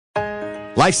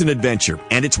Life's an adventure,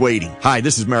 and it's waiting. Hi,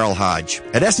 this is Merrill Hodge.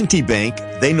 At S&T Bank,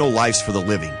 they know life's for the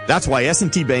living. That's why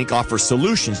S&T Bank offers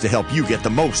solutions to help you get the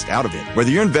most out of it. Whether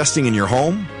you're investing in your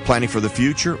home, planning for the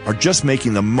future, or just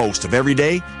making the most of every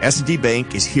day, S&T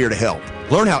Bank is here to help.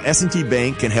 Learn how S&T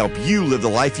Bank can help you live the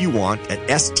life you want at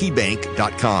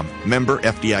stbank.com. Member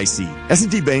FDIC.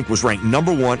 S&T Bank was ranked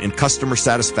 #1 in customer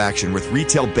satisfaction with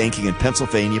retail banking in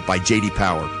Pennsylvania by J.D.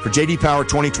 Power. For J.D. Power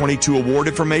 2022 award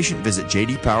information, visit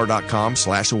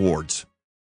jdpower.com/awards.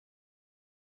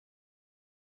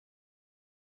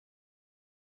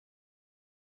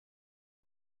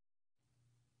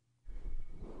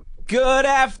 Good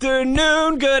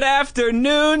afternoon,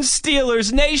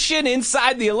 Steelers Nation.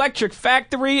 Inside the Electric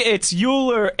Factory, it's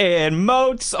Euler and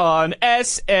Moats on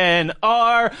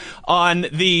SNR on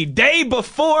the day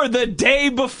before the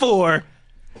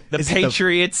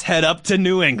Patriots head up to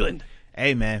New England.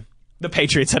 Hey, man. The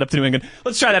Patriots head up to New England.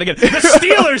 Let's try that again. The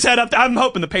Steelers head up to... I'm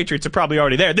hoping the Patriots are probably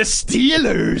already there. The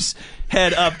Steelers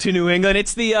head up to New England.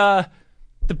 It's the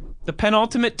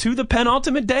penultimate to the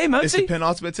penultimate day, Moatsy. It's the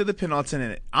penultimate to the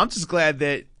penultimate. I'm just glad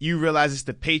that you realize it's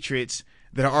the Patriots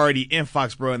that are already in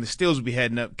Foxborough and the Steelers will be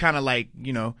heading up. Kind of like,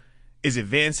 is it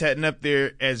Vance heading up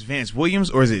there as Vance Williams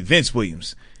or is it Vince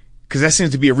Williams? Because that seems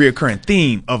to be a reoccurring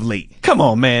theme of late. Come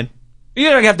on, man.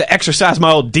 You're going to have to exercise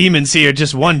my old demons here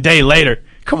just one day later.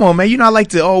 Come on, man. I like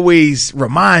to always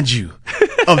remind you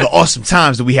of the awesome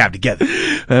times that we have together.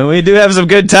 And we do have some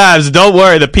good times. Don't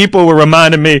worry. The people were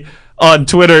reminding me on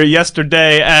Twitter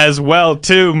yesterday as well,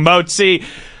 too. Moatsy,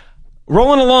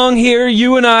 rolling along here,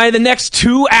 you and I, the next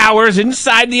 2 hours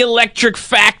inside the Electric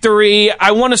Factory.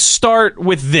 I want to start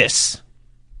with this.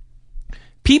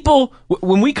 People,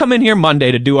 when we come in here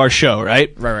Monday to do our show,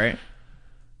 right? Right.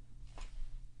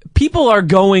 People are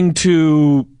going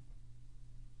to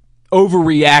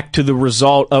overreact to the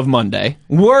result of Monday.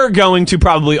 We're going to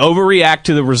probably overreact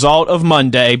to the result of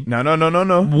Monday. No.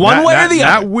 One way or the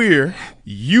other. Not we're.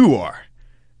 You are.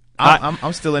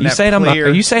 I'm still in that player. Are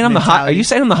you saying I'm the hot? Are you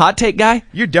saying I'm the hot take guy?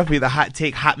 You're definitely the hot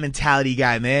take, hot mentality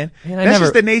guy, man. Man, That's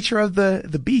just the nature of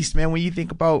the beast, man. When you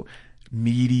think about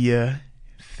media,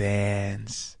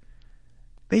 fans,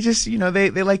 they just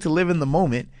they like to live in the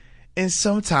moment, and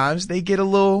sometimes they get a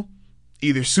little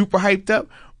either super hyped up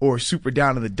or super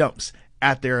down in the dumps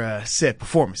at their said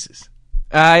performances.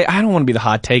 I don't want to be the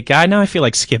hot take guy. Now I feel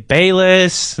like Skip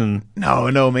Bayless. And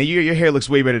No, man. Your hair looks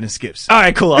way better than Skip's. All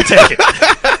right, cool. I'll take it.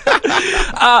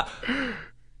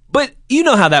 But you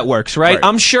know how that works, right?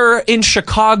 I'm sure in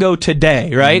Chicago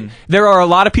today, right, there are a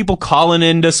lot of people calling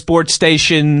into sports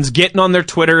stations, getting on their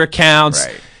Twitter accounts,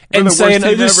 and saying,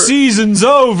 hey, this season's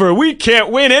over. We can't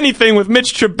win anything with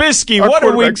Mitch Trubisky. What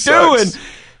are we doing? Sucks.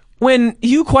 When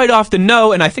you quite often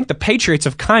know, and I think the Patriots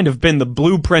have kind of been the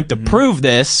blueprint to prove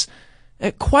this,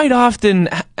 quite often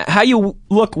how you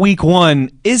look week one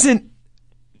isn't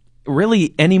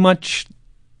really any much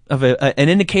of an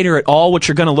indicator at all what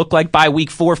you're going to look like by week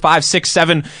 4, 5, 6,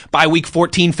 7, by week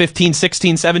 14, 15,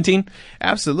 16, 17?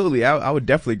 Absolutely. I would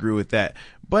definitely agree with that.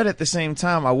 But at the same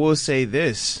time, I will say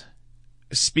this,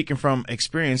 speaking from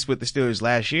experience with the Steelers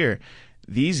last year,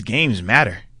 these games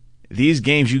matter. These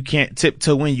games you can't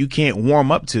tiptoe in, you can't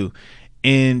warm up to.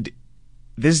 And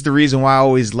this is the reason why I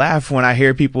always laugh when I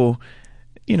hear people,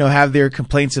 have their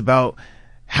complaints about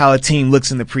how a team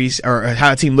looks in the or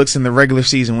how a team looks in the regular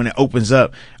season when it opens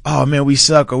up. Oh man, we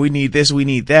suck, or we need this, we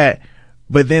need that.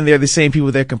 But then they're the same people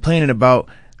that are complaining about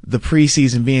the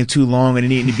preseason being too long and it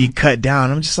needing to be cut down.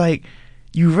 I'm just like,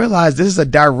 you realize this is a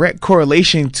direct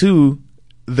correlation to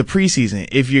the preseason.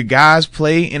 If your guys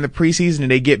play in the preseason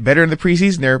and they get better in the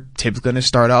preseason, they're typically going to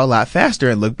start out a lot faster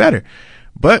and look better.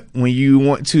 But when you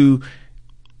want to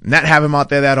not have them out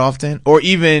there that often, or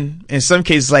even in some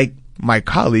cases, like my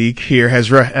colleague here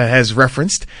has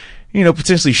referenced,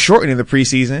 potentially shortening the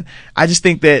preseason, I just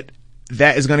think that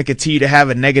is going to continue to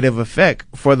have a negative effect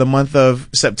for the month of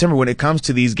September when it comes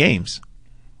to these games.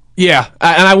 Yeah,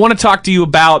 and I want to talk to you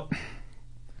about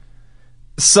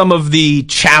some of the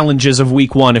challenges of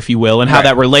week one, if you will, and how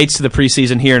that relates to the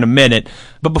preseason here in a minute.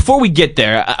 But before we get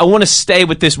there, I want to stay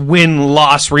with this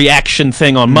win-loss reaction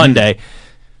thing on Monday.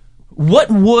 What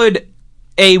would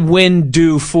a win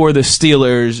do for the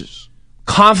Steelers,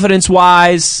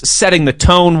 confidence-wise, setting the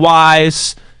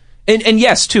tone-wise? And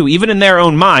yes, too, even in their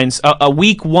own minds, a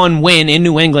week one win in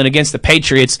New England against the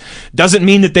Patriots doesn't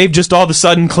mean that they've just all of a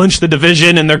sudden clinched the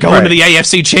division and they're going to the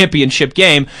AFC Championship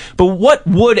game. But what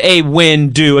would a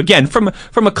win do? Again, from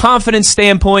a confidence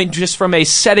standpoint, just from a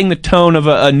setting the tone of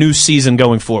a new season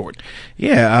going forward.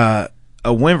 Yeah,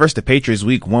 a win versus the Patriots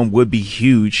week one would be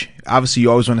huge. Obviously,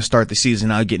 you always want to start the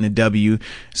season out getting a W.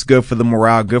 It's good for the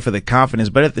morale, good for the confidence.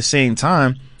 But at the same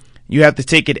time, You have to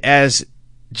take it as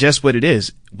just what it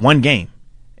is, one game.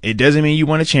 It doesn't mean you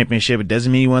won a championship. It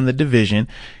doesn't mean you won the division.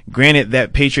 Granted,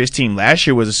 that Patriots team last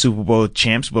year was a Super Bowl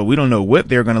champs, but we don't know what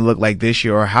they're going to look like this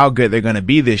year or how good they're going to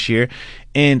be this year.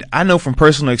 And I know from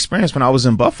personal experience, when I was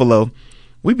in Buffalo,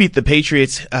 we beat the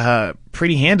Patriots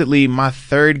pretty handedly my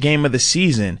third game of the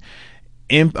season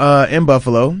in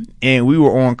Buffalo, and we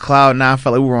were on cloud nine.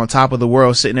 Felt like we were on top of the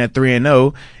world, sitting at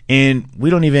 3-0, and we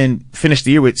don't even finish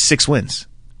the year with 6 wins.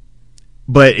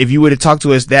 But if you would have talked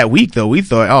to us that week, though, we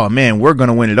thought, oh man, we're going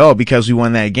to win it all because we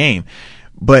won that game.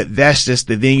 But that's just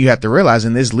the thing you have to realize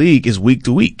in this league is week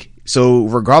to week. So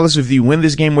regardless if you win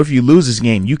this game or if you lose this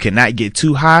game, you cannot get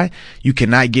too high. You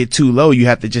cannot get too low. You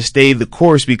have to just stay the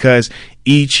course because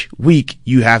each week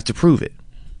you have to prove it.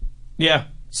 Yeah.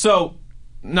 So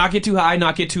not get too high,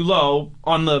 not get too low.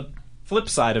 On the flip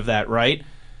side of that, right?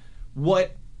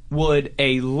 What would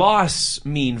a loss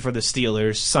mean for the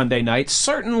Steelers Sunday night?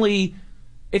 Certainly,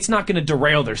 it's not going to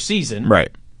derail their season. Right.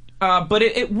 But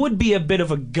it would be a bit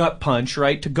of a gut punch,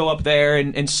 right, to go up there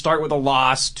and start with a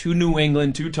loss to New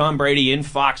England, to Tom Brady in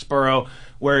Foxborough,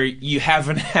 where you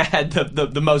haven't had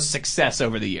the most success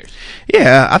over the years.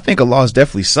 Yeah, I think a loss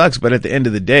definitely sucks, but at the end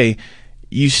of the day,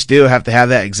 you still have to have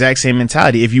that exact same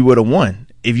mentality if you would have won.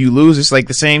 If you lose, it's like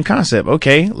the same concept.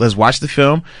 Okay, let's watch the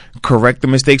film, correct the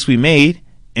mistakes we made,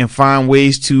 and find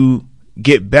ways to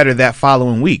get better that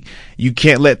following week. You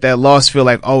can't let that loss feel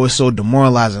like, oh, it's so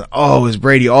demoralizing. Oh, it's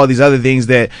Brady. All these other things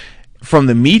that from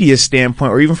the media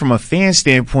standpoint or even from a fan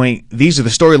standpoint, these are the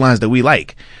storylines that we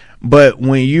like. But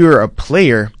when you're a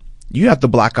player, you have to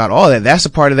block out all that. That's a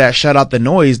part of that shut out the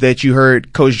noise that you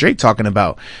heard Coach Drake talking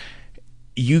about.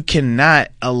 You cannot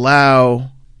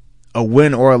allow a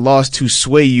win or a loss to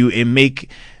sway you and make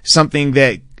something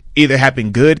that either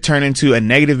happen good turn into a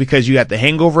negative because you got the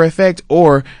hangover effect,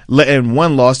 or letting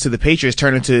one loss to the Patriots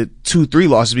turn into 2-3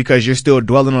 losses because you're still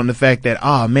dwelling on the fact that,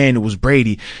 oh man, it was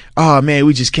Brady. Oh man,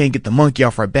 we just can't get the monkey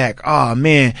off our back. Oh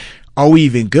man, are we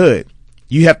even good?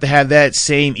 You have to have that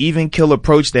same even kill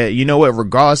approach that, you know what,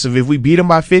 regardless of if we beat them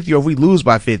by 50 or if we lose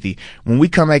by 50, when we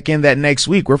come back in that next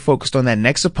week, we're focused on that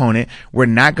next opponent. We're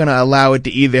not going to allow it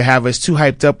to either have us too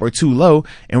hyped up or too low,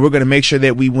 and we're going to make sure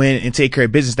that we win and take care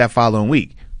of business that following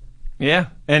week. Yeah,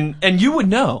 and you would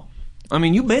know. I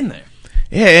mean, you've been there.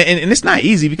 Yeah, and it's not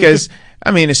easy because, I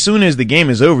mean, as soon as the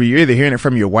game is over, you're either hearing it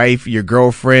from your wife, your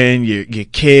girlfriend, your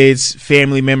kids,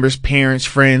 family members, parents,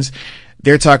 friends.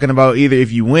 They're talking about either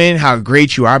if you win, how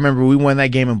great you are. I remember we won that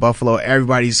game in Buffalo.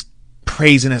 Everybody's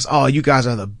praising us. Oh, you guys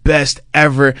are the best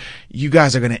ever. You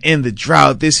guys are going to end the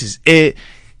drought. This is it.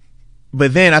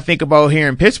 But then I think about here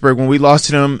in Pittsburgh when we lost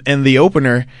to them in the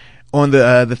opener on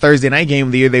the Thursday night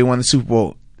game the year they won the Super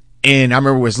Bowl. And I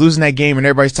remember we was losing that game and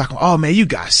everybody's talking, oh man, you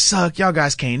guys suck. Y'all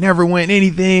guys can't never win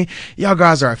anything. Y'all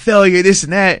guys are a failure, this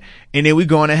and that. And then we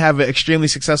go on and have an extremely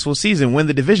successful season, win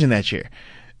the division that year.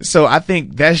 So I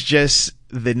think that's just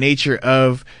the nature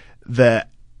of the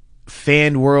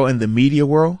fan world and the media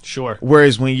world. Sure.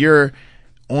 Whereas when you're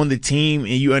on the team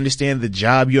and you understand the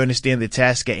job, you understand the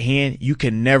task at hand, you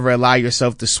can never allow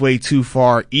yourself to sway too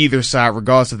far either side,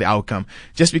 regardless of the outcome.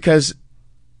 Just because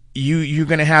you're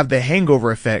going to have the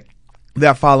hangover effect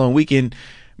that following weekend.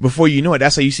 Before you know it,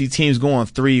 that's how you see teams go on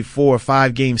 3, 4,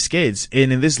 5 game skids.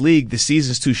 And in this league, the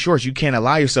season's too short. You can't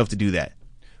allow yourself to do that.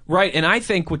 Right, and I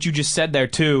think what you just said there,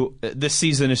 too, this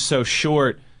season is so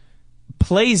short,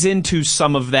 plays into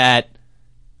some of that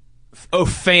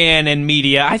fan and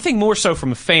media. I think more so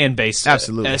from a fan base.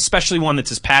 Absolutely. Especially one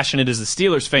that's as passionate as the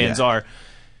Steelers fans are.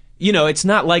 You know, it's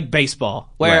not like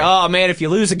baseball where, right. Oh, man, if you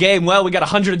lose a game, well, we got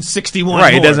 161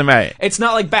 Right, more. it doesn't matter. It's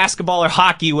not like basketball or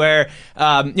hockey where,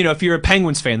 if you're a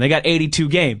Penguins fan, they got 82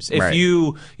 games. If right.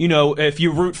 if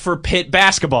you root for Pitt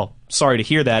basketball, sorry to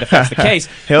hear that if that's the case.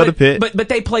 Hail to Pitt. But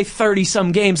they play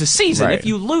 30-some games a season. Right. If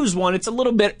you lose one, it's a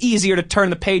little bit easier to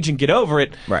turn the page and get over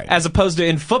it, right. as opposed to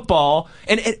in football.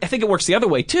 And I think it works the other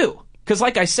way, too. Because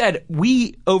like I said,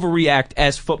 we overreact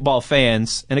as football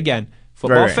fans. And again,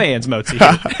 football right. fans, Motzi.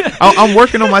 I'm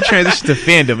working on my transition to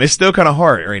fandom. It's still kind of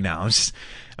hard right now.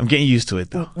 I'm getting used to it,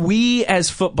 though. We,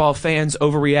 as football fans,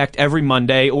 overreact every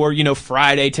Monday or,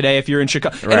 Friday today if you're in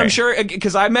Chicago. Right. And I'm sure,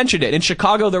 because I mentioned it, in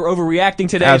Chicago, they're overreacting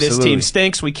today. Absolutely. This team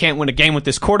stinks. We can't win a game with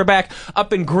this quarterback.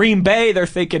 Up in Green Bay, they're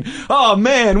thinking, oh,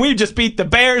 man, we just beat the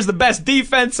Bears, the best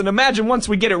defense, and imagine once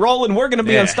we get it rolling, we're going to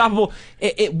be unstoppable.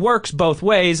 It works both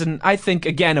ways, and I think,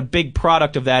 again, a big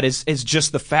product of that is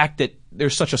just the fact that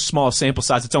there's such a small sample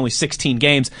size. It's only 16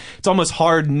 games. It's almost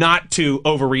hard not to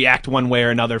overreact one way or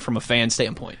another from a fan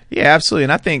standpoint. Yeah, absolutely.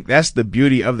 And I think that's the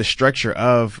beauty of the structure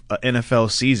of an NFL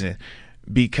season,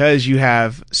 because you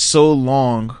have so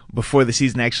long before the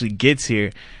season actually gets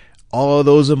here. all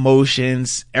those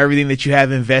emotions, everything that you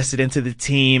have invested into the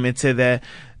team, into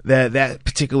that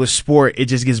particular sport, it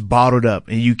just gets bottled up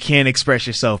and you can't express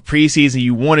yourself. Preseason,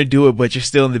 you want to do it, but you're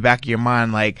still in the back of your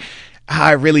mind like,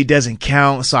 it really doesn't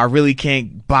count, so I really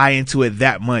can't buy into it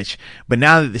that much. But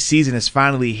now that the season is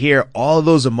finally here, all of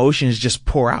those emotions just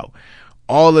pour out.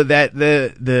 All of that,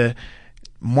 the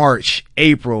March,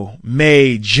 April,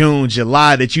 May, June,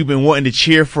 July that you've been wanting to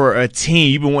cheer for a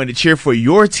team, you've been wanting to cheer for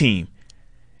your team,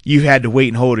 you had to wait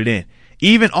and hold it in.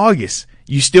 Even August,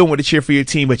 you still want to cheer for your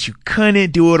team, but you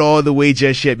couldn't do it all the way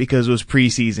just yet because it was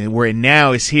preseason. Where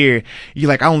now it's here, you're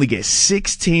like, I only get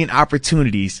 16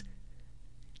 opportunities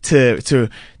to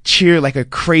cheer like a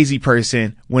crazy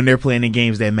person when they're playing in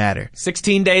games that matter.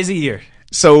 16 days a year.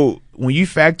 So when you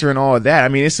factor in all of that, I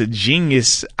mean, it's a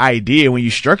genius idea when you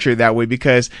structure it that way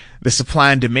because the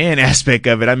supply and demand aspect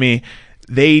of it, I mean,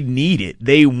 they need it.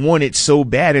 They want it so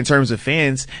bad in terms of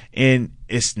fans, and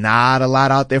it's not a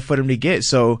lot out there for them to get.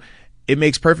 So it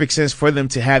makes perfect sense for them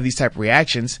to have these type of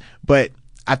reactions. But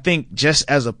I think just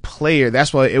as a player,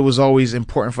 that's why it was always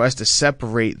important for us to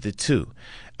separate the two.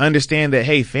 Understand that,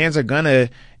 hey, fans are going to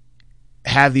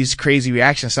have these crazy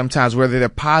reactions sometimes, whether they're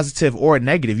positive or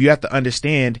negative. You have to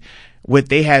understand what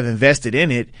they have invested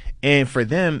in it. And for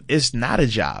them, it's not a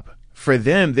job. For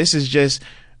them, this is just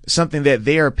something that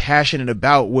they are passionate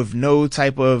about with no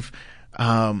type of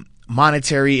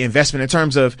monetary investment in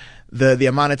terms of the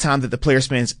amount of time that the player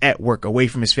spends at work, away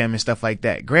from his family and stuff like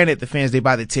that. Granted, the fans, they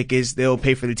buy the tickets, they'll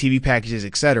pay for the TV packages,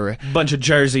 etc. Bunch of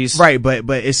jerseys. Right, but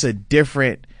it's a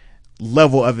different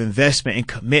level of investment and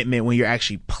commitment when you're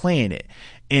actually playing it.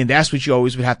 And that's what you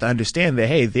always would have to understand, that,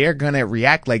 hey, they're going to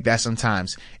react like that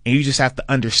sometimes. And you just have to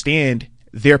understand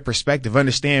their perspective,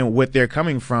 understand what they're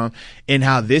coming from, and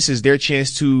how this is their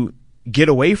chance to get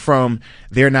away from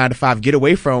their 9 to 5, get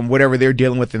away from whatever they're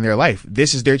dealing with in their life.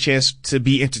 This is their chance to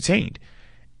be entertained.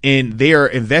 And they are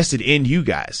invested in you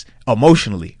guys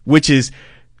emotionally, which is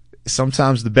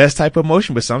sometimes the best type of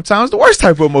emotion, but sometimes the worst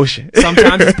type of emotion.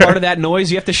 Sometimes it's part of that noise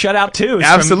you have to shut out too.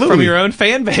 Absolutely. From your own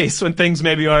fan base when things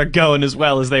maybe aren't going as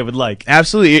well as they would like.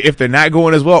 Absolutely. If they're not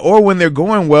going as well, or when they're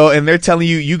going well and they're telling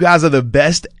you, you guys are the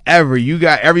best ever.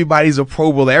 Everybody's a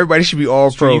Pro Bowler. Everybody should be all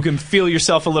pro. You can feel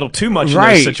yourself a little too much in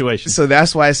those situations. So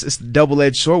that's why it's a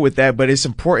double-edged sword with that, but it's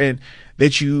important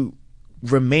that you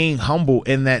remain humble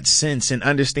in that sense and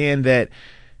understand that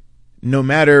no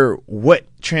matter what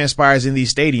transpires in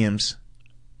these stadiums,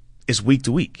 it's week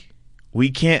to week. We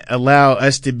can't allow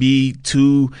us to be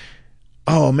too,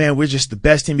 oh man, we're just the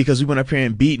best team because we went up here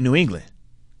and beat New England.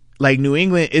 Like, New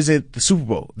England isn't the Super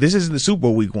Bowl. This isn't the Super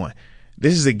Bowl week 1.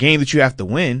 This is a game that you have to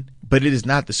win, but it is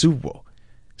not the Super Bowl.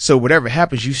 So whatever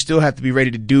happens, you still have to be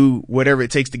ready to do whatever it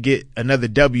takes to get another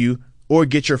W or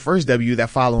get your first W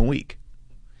that following week.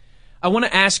 I want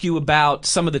to ask you about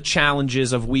some of the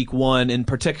challenges of week 1, and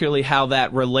particularly how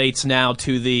that relates now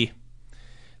to the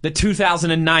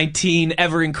 2019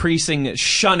 ever-increasing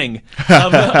shunning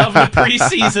of the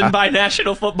preseason by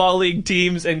National Football League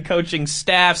teams and coaching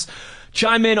staffs.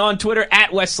 Chime in on Twitter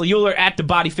at Wesley Euler, at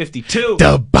TheBody52.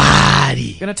 The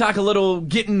Body. Gonna talk a little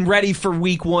getting ready for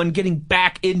week 1, getting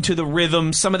back into the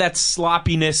rhythm, some of that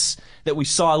sloppiness that we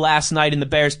saw last night in the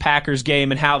Bears-Packers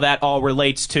game, and how that all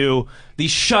relates to the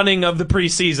shunning of the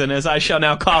preseason, as I shall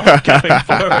now call it going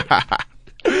forward.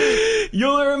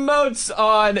 Euler and Moats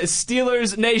on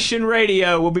Steelers Nation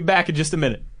Radio. We'll be back in just a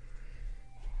minute.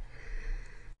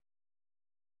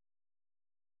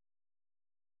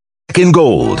 Black and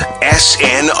Gold,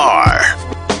 SNR.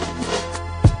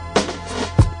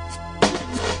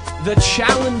 The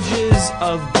challenges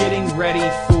of getting ready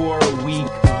for week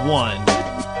 1.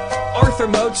 Arthur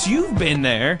Moats, you've been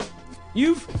there.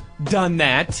 You've done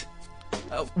that.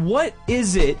 What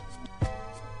is it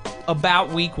about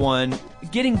week 1,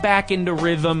 getting back into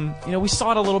rhythm? You know, we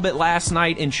saw it a little bit last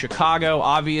night in Chicago,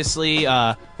 obviously.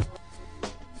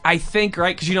 I think,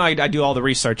 right, because, you know, I do all the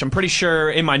research. I'm pretty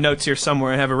sure in my notes here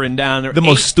somewhere I have it written down. The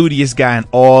most studious guy in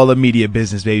all the media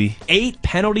business, baby. 8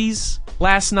 penalties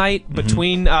last night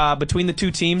between the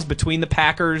two teams, between the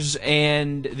Packers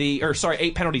and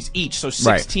 8 penalties each, so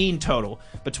 16 total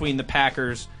between the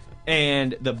Packers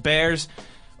and the Bears.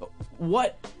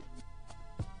 What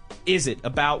is it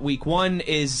about week 1?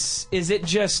 Is it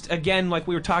just, again, like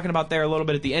we were talking about there a little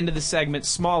bit at the end of the segment,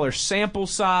 smaller sample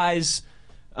size?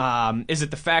 Is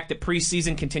it the fact that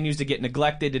preseason continues to get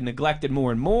neglected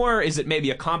more and more? Is it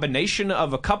maybe a combination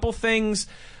of a couple things?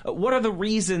 What are the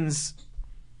reasons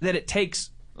that it takes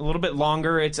a little bit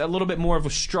longer? It's a little bit more of a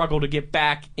struggle to get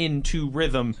back into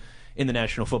rhythm in the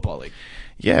National Football League.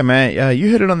 Yeah, man, you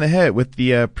hit it on the head with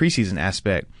the preseason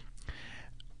aspect.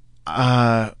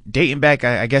 Dating back,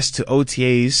 I guess, to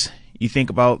OTAs, You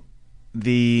think about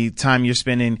the time you're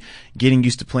spending getting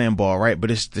used to playing ball, right?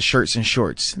 But it's the shirts and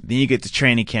shorts. Then you get to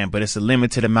training camp, but it's a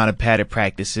limited amount of padded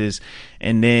practices.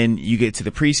 And then you get to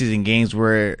the preseason games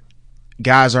where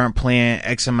guys aren't playing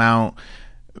X amount,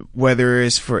 whether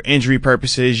it's for injury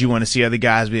purposes, you want to see other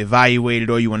guys be evaluated,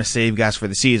 or you want to save guys for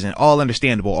the season. All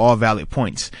understandable, all valid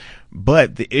points.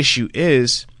 But the issue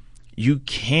is you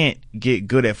can't get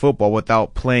good at football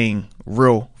without playing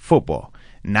real football.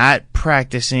 Not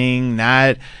practicing,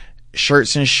 not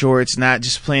shirts and shorts, not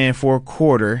just playing for a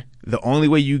quarter. The only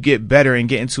way you get better and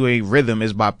get into a rhythm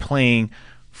is by playing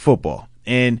football.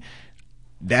 And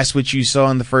that's what you saw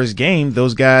in the first game.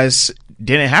 Those guys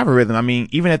didn't have a rhythm. I mean,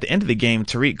 even at the end of the game,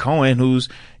 Tariq Cohen, who's,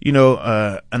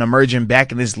 an emerging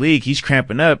back in this league, he's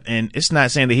cramping up. And it's not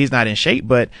saying that he's not in shape,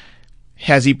 but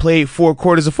has he played 4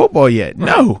 quarters of football yet?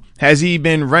 Right. No. Has he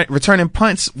been returning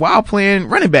punts while playing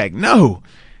running back? No.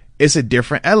 It's a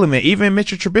different element. Even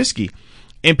Mitchell Trubisky.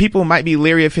 And people might be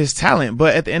leery of his talent,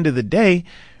 but at the end of the day,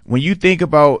 when you think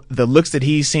about the looks that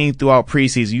he's seen throughout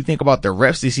preseason, you think about the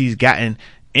reps that he's gotten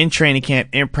in training camp,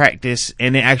 in practice,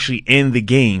 and then actually in the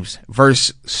games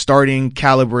versus starting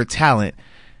caliber talent,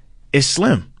 it's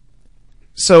slim.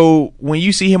 So when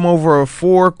you see him over a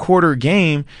 4-quarter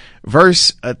game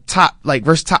versus top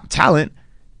talent,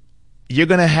 you're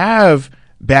going to have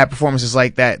bad performances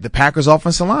like that. The Packers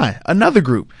offensive line, another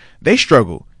group, they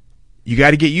struggle. You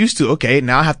got to get used to, okay,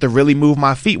 now I have to really move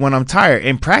my feet when I'm tired.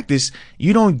 In practice,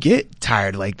 you don't get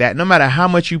tired like that. No matter how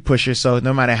much you push yourself,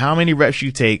 no matter how many reps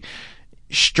you take,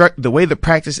 the way the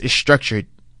practice is structured,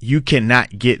 you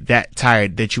cannot get that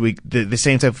tired that you would, the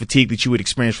same type of fatigue that you would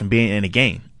experience from being in a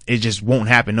game. It just won't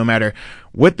happen. No matter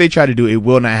what they try to do, it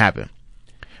will not happen.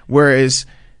 Whereas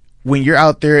when you're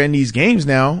out there in these games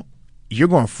now, you're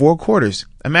going 4 quarters.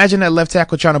 Imagine that left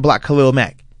tackle trying to block Khalil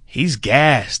Mack. He's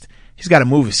gassed. He's got to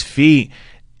move his feet.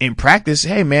 In practice,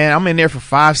 hey, man, I'm in there for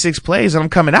 5-6 plays and I'm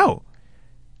coming out.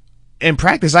 In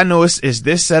practice, I know is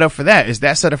this set up for that? Is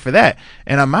that set up for that?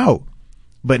 And I'm out.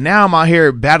 But now I'm out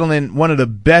here battling one of the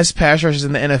best pass rushers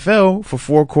in the NFL for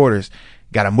 4 quarters.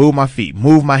 Got to move my feet,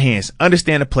 move my hands,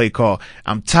 understand the play call.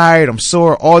 I'm tired. I'm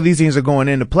sore. All these things are going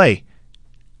into play.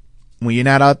 When you're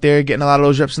not out there getting a lot of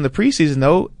those reps in the preseason,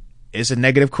 though, it's a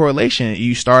negative correlation.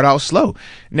 You start out slow.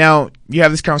 Now, you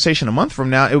have this conversation a month from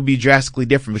now, it will be drastically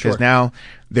different because now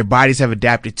their bodies have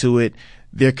adapted to it.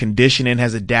 Their conditioning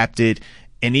has adapted.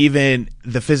 And even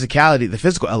the physicality, the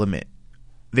physical element,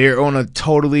 they're on a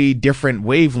totally different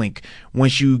wavelength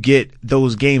once you get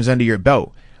those games under your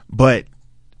belt. But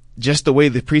just the way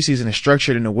the preseason is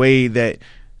structured and the way that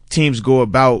teams go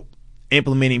about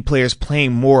implementing players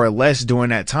playing more or less during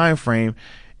that time frame,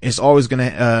 it's always going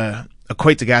to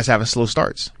equate to guys having slow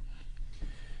starts.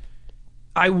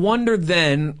 I wonder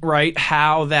then, right,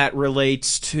 how that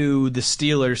relates to the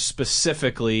Steelers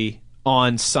specifically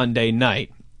on Sunday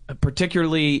night.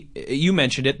 Particularly, you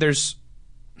mentioned it, there's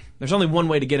only one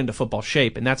way to get into football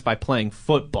shape, and that's by playing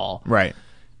football. Right.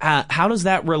 How does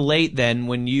that relate then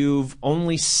when you've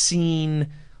only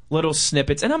seen little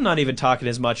snippets, and I'm not even talking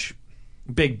as much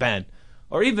Big Ben,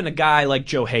 or even a guy like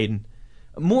Joe Hayden,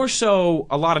 more so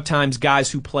a lot of times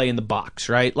guys who play in the box,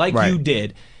 right? Like you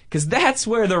did. Because that's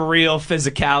where the real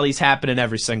physicality's happening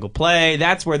every single play.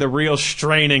 That's where the real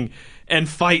straining and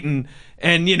fighting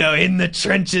and, in the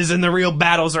trenches and the real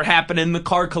battles are happening. The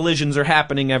car collisions are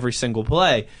happening every single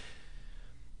play.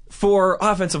 For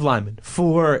offensive linemen,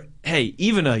 for, hey,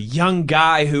 even a young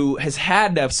guy who has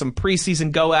had to have some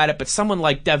preseason go at it, but someone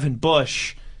like Devin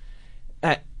Bush,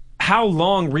 how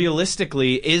long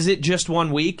realistically, is it just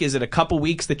 1 week? Is it a couple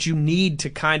weeks that you need to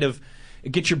kind of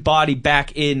get your body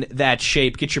back in that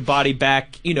shape, get your body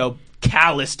back,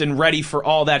 calloused and ready for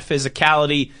all that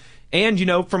physicality and,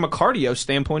 from a cardio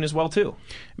standpoint as well, too?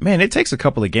 Man, it takes a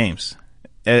couple of games.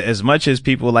 As much as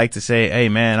people like to say, hey,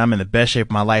 man, I'm in the best shape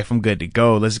of my life, I'm good to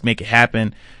go, let's make it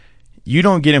happen. You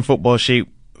don't get in football shape,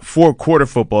 4-quarter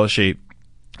football shape,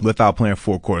 without playing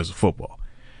 4 quarters of football.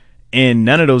 And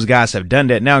none of those guys have done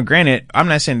that. Now, granted, I'm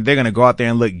not saying they're going to go out there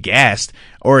and look gassed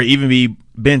or even be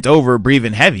bent over,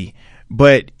 breathing heavy.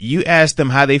 But you ask them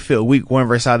how they feel week 1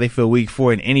 versus how they feel week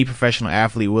 4, and any professional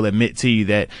athlete will admit to you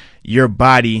that your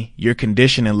body, your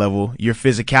conditioning level, your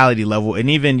physicality level, and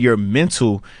even your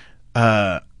mental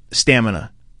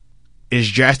stamina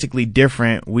is drastically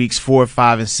different weeks 4,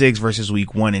 5, and 6 versus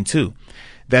week 1 and 2.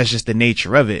 That's just the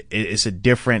nature of it. It's a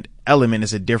different element.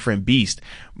 It's a different beast.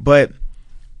 But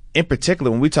in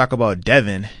particular, when we talk about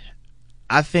Devin,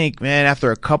 I think, man,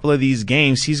 after a couple of these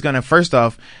games, he's going to first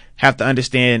off have to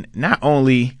understand not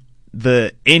only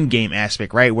the in-game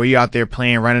aspect, right, where you're out there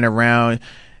playing, running around,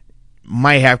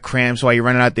 might have cramps while you're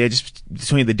running out there just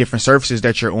between the different surfaces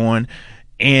that you're on.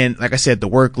 And like I said, the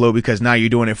workload, because now you're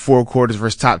doing it 4 quarters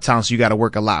versus top talent, so you got to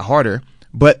work a lot harder.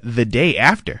 But the day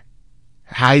after,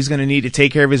 how he's going to need to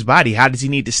take care of his body. How does he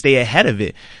need to stay ahead of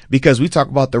it? Because we talk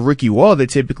about the rookie wall that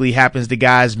typically happens to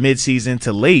guys midseason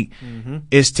to late.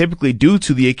 Is typically due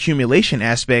to the accumulation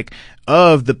aspect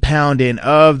of the pounding,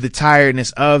 of the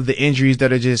tiredness, of the injuries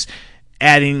that are just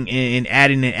adding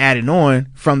on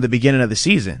from the beginning of the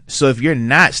season. So if you're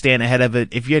not staying ahead of it,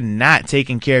 if you're not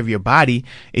taking care of your body,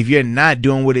 if you're not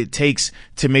doing what it takes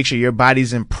to make sure your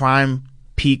body's in prime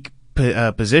peak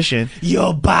position,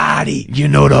 your body,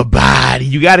 the body,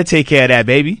 you got to take care of that,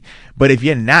 baby. But if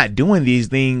you're not doing these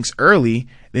things early,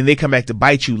 then they come back to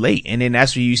bite you late. And then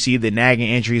that's where you see the nagging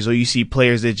injuries, or you see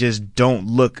players that just don't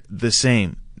look the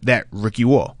same. That rookie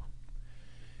wall.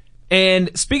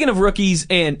 And speaking of rookies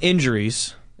and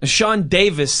injuries, Sean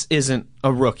Davis isn't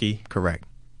a rookie. Correct.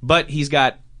 But he's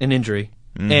got an injury.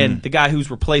 And the guy who's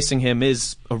replacing him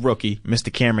is a rookie.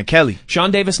 Mr. Cameron Kelly.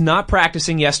 Sean Davis not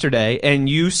practicing yesterday, and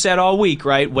you said all week,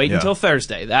 right? Wait until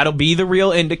Thursday. That'll be the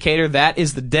real indicator. That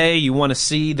is the day you want to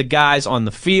see the guys on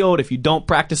the field. If you don't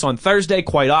practice on Thursday,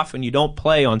 quite often you don't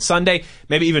play on Sunday.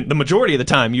 Maybe even the majority of the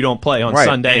time you don't play on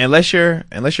Sunday. And unless you're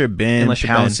Ben,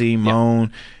 Pouncey,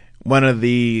 Moan, one of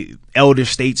the elder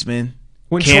statesmen.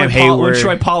 When Cam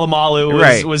Troy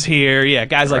Polamalu was here.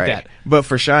 Guys like that. But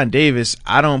for Sean Davis,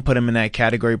 I don't put him in that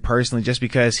category personally just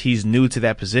because he's new to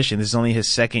that position. This is only his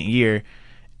second year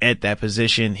at that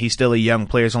position. He's still a young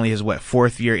player. It's only his,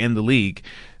 4th year in the league.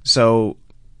 So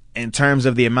in terms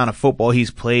of the amount of football he's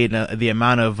played, the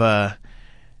amount of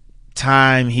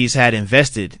time he's had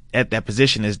invested at that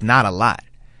position is not a lot.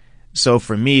 So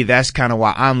for me, that's kind of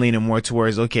why I'm leaning more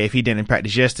towards, okay, if he didn't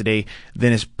practice yesterday,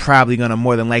 then it's probably going to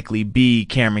more than likely be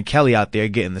Cameron Kelly out there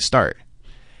getting the start.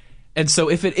 And so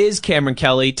if it is Cameron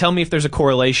Kelly, tell me if there's a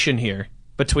correlation here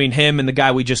between him and the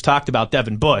guy we just talked about,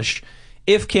 Devin Bush.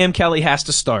 If Cam Kelly has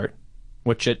to start,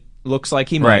 which it looks like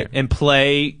he might, and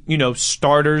play,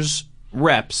 starters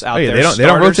reps out there. They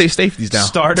don't rotate safeties down.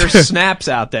 Starter snaps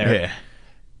out there.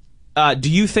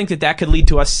 Do you think that could lead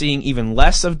to us seeing even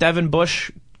less of Devin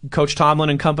Bush, Coach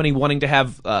Tomlin and company wanting to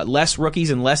have less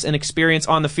rookies and less inexperience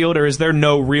on the field, or is there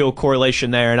no real correlation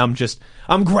there and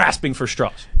I'm grasping for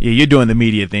straws? Yeah, you're doing the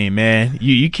media thing, man.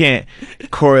 You can't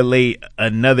correlate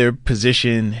another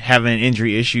position having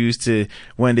injury issues to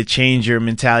when to change your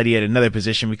mentality at another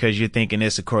position because you're thinking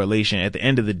it's a correlation. At the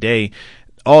end of the day,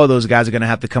 all of those guys are going to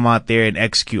have to come out there and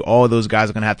execute. All of those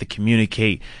guys are going to have to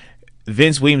communicate.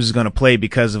 Vince Williams is going to play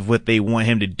because of what they want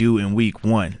him to do in week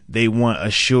 1. They want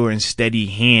a sure and steady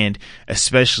hand,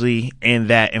 especially in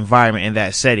that environment, in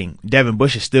that setting. Devin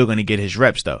Bush is still going to get his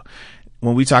reps, though.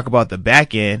 When we talk about the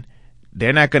back end,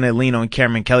 they're not going to lean on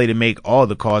Cameron Kelly to make all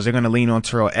the calls. They're going to lean on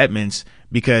Terrell Edmonds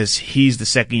because he's the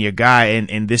second-year guy, and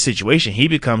in this situation, he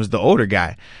becomes the older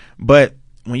guy. But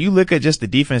when you look at just the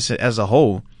defense as a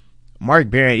whole, Mark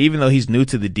Barron, even though he's new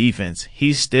to the defense,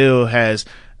 he still has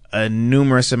a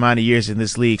numerous amount of years in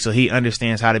this league, so he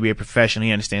understands how to be a professional.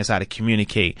 He understands how to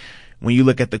communicate. When you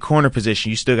look at the corner position,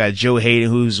 you still got Joe Hayden,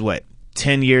 who's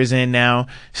 10 years in now.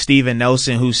 Steven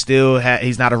Nelson, who's still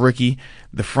he's not a rookie.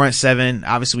 The front 7,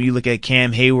 obviously, when you look at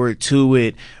Cam Hayward,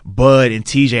 Tuitt, Bud, and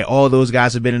TJ, all those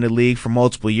guys have been in the league for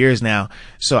multiple years now.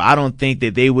 So I don't think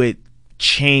that they would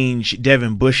change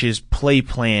Devin Bush's play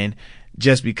plan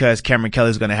just because Cameron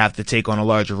Kelly is going to have to take on a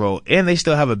larger role. And they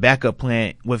still have a backup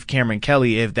plan with Cameron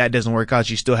Kelly. If that doesn't work out,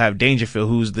 you still have Dangerfield,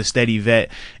 who's the steady vet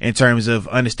in terms of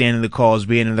understanding the calls,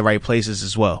 being in the right places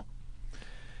as well.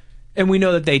 And we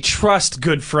know that they trust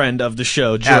good friend of the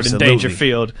show, Jordan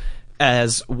Dangerfield,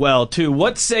 as well, too.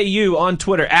 What say you on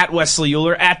Twitter, at Wesley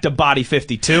Euler, at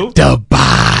DeBody52?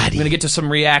 DeBody. I'm going to get to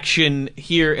some reaction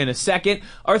here in a second.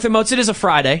 Arthur Moats, it is a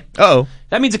Friday. Uh-oh.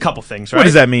 That means a couple things, right? What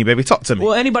does that mean, baby? Talk to me.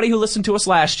 Well, anybody who listened to us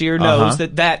last year knows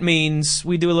that means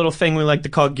we do a little thing we like to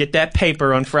call Get That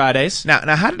Paper on Fridays.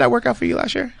 Now, how did that work out for you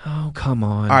last year? Oh, come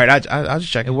on. All right, I'll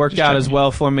just check. It worked out as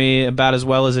well for me, about as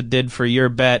well as it did for your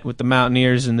bet with the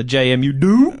Mountaineers and the JMU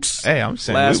Dukes. Hey, I'm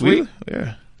saying last week.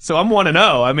 Yeah. So I'm 1-0.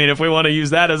 I mean, if we want to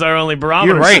use that as our only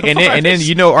barometer. You're right. And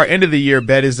then our end of the year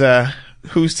bet is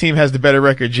whose team has the better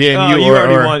record, JMU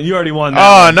you already won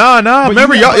that. Oh, no.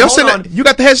 Remember, y'all said you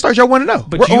got the head start. Y'all want to know.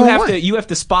 But you have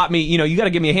to spot me. You got to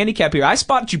give me a handicap here. I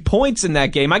spotted you points in that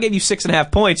game. I gave you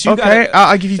 6.5 points.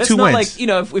 I'll give you 2 wins. That's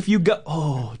not like, if you go,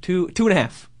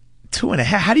 2.5. 2.5.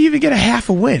 How do you even get a half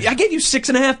a win? I gave you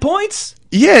 6.5 points.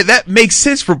 Yeah, that makes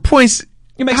sense for points.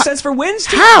 It makes sense for wins,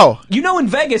 too. How? You know, in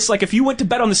Vegas, like, if you went to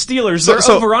bet on the Steelers, their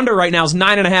over-under right now is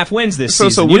 9.5 wins this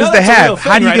season. So what is the half?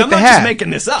 How do you get the half? I'm not just making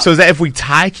this up. So is that if we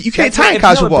tie? You can't tie in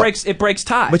college football. It breaks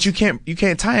ties. But you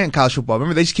can't tie in college football.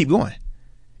 Remember, they just keep going.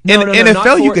 No,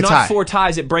 NFL, you can tie. Not 4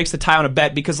 ties. It breaks the tie on a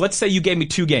bet because let's say you gave me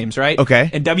 2 games, right? Okay.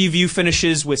 And WVU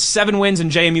finishes with 7 wins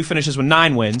and JMU finishes with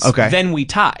 9 wins. Okay. Then we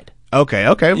tied. Okay.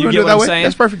 You get what I'm saying?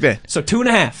 That's perfect then. So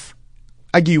 2.5.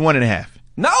 I give you 1.5.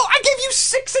 No, I gave you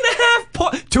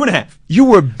 6.5. 2.5. You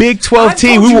were a Big 12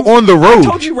 team. We were on the road. I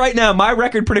told you right now, my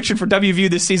record prediction for WVU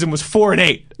this season was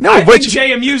 4-8. No, I but think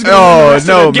JMU's going to win the rest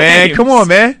of their man. games. Come on,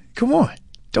 man. Come on.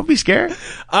 Don't be scared.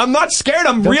 I'm not scared.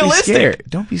 I'm Don't realistic. Be scared.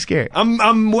 Don't be scared.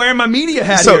 I'm wearing my media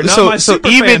hat here, not my super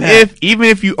even fan hat. even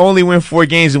if you only win 4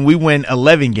 games and we win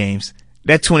 11 games,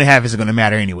 that 2.5 isn't going to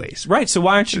matter anyways. Right. So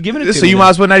why aren't you giving it to me? So you might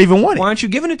as well not even want it. Why aren't you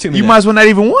giving it to me? You might as well not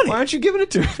even want it. Why aren't you giving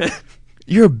it to me?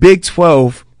 You're a Big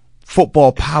 12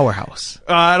 football powerhouse.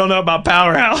 I don't know about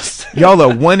powerhouse. Y'all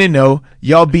are 1-0.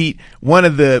 Y'all beat one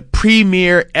of the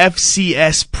premier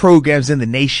FCS programs in the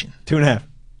nation. 2.5.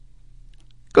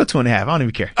 Go 2.5. I don't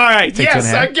even care. All right. Take Yes,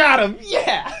 2.5. I got him.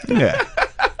 Yeah. Yeah.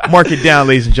 Mark it down,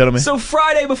 ladies and gentlemen. So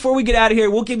Friday, before we get out of here,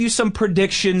 we'll give you some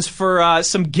predictions for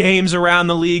some games around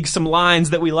the league, some lines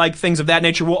that we like, things of that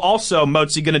nature. We'll also,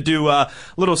 Mozi, going to do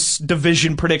little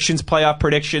division predictions, playoff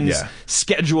predictions,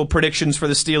 schedule predictions for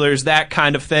the Steelers, that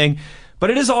kind of thing.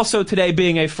 But it is also today,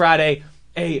 being a Friday,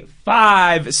 a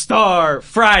 5-star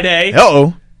Friday.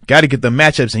 Uh-oh. Got to get the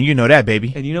matchups, and you know that,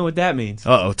 baby. And you know what that means.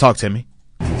 Uh-oh. Talk to me.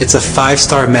 It's a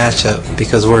 5-star matchup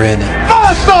because we're in it.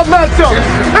 5-star matchup!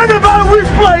 Anybody we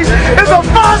play is a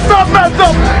 5-star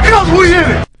matchup because we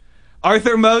in it!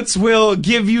 Arthur Moats will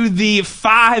give you the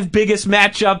 5 biggest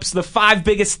matchups, the 5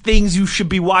 biggest things you should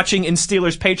be watching in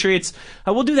Steelers-Patriots.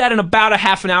 We'll do that in about a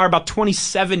half an hour, about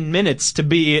 27 minutes to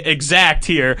be exact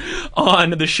here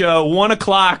on the show. 1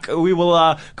 o'clock, we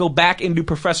will go back into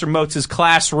Professor Moats'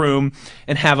 classroom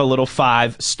and have a little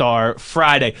 5-star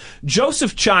Friday.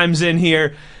 Joseph chimes in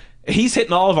here. He's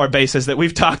hitting all of our bases that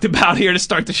we've talked about here to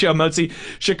start the show, Mozi.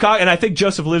 Chicago, and I think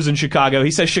Joseph lives in Chicago.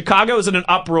 He says Chicago is in an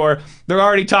uproar. They're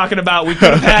already talking about we could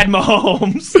have had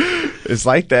Mahomes. It's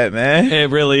like that, man.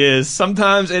 It really is.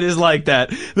 Sometimes it is like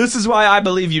that. This is why I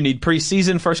believe you need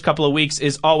preseason. First couple of weeks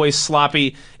is always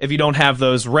sloppy if you don't have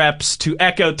those reps. To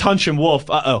echo Tunch and Wolf,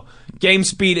 game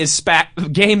speed is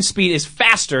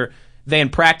faster than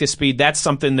practice speed. That's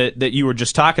something that you were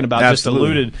just talking about, Absolutely.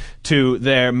 just alluded to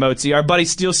there, Mozi. Our buddy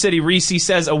Steel City Reese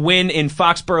says a win in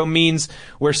Foxborough means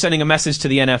we're sending a message to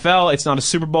the NFL. It's not a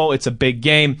Super Bowl, it's a big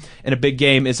game, and a big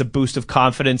game is a boost of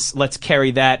confidence. Let's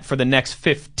carry that for the next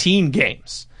 15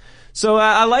 games. So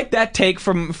I like that take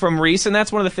from Reese, and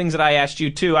that's one of the things that I asked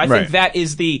you too. I think that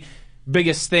is the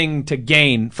biggest thing to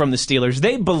gain from the Steelers.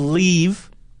 They believe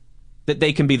that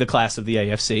they can be the class of the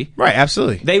AFC. Right,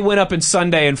 absolutely. They went up in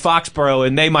Sunday in Foxborough,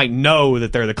 and they might know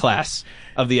that they're the class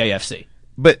of the AFC.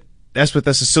 But that's with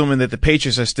us assuming that the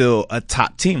Patriots are still a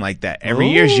top team like that. Every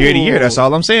year is year to year. That's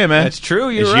all I'm saying, man. That's true.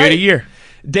 You're it's right. year to year.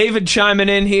 David chiming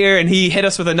in here, and he hit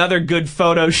us with another good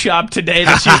Photoshop today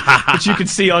that you can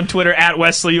see on Twitter, at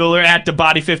Wesley Euler, at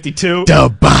TheBody52.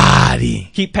 The Body.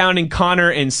 Keep pounding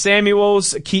Connor and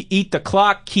Samuels. Eat the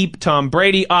clock. Keep Tom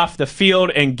Brady off the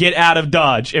field and get out of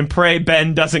Dodge. And pray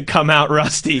Ben doesn't come out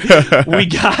rusty. We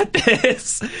got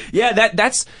this. Yeah,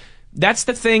 that's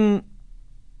the thing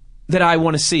that I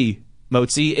want to see,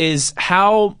 Mozi, is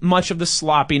how much of the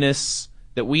sloppiness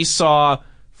that we saw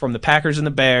from the Packers and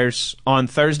the Bears on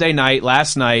Thursday night,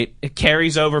 last night, it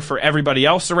carries over for everybody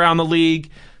else around the league.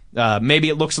 Maybe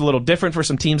it looks a little different for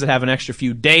some teams that have an extra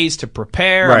few days to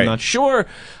prepare. Right. I'm not sure.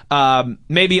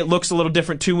 Maybe it looks a little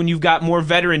different too when you've got more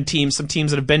veteran teams, some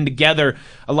teams that have been together,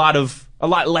 a lot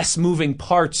less moving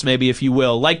parts, maybe, if you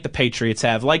will, like the Patriots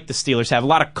have, like the Steelers have, a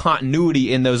lot of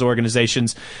continuity in those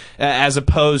organizations, as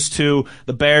opposed to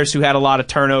the Bears, who had a lot of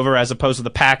turnover, as opposed to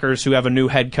the Packers, who have a new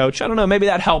head coach. I don't know. Maybe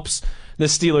that helps the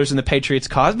Steelers and the Patriots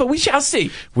cause, but we shall see.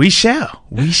 We shall.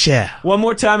 We shall. One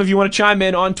more time, if you want to chime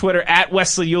in on Twitter, at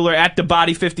Wesley Euler, at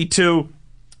TheBody52.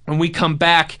 When we come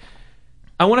back,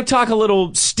 I want to talk a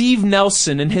little Steve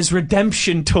Nelson and his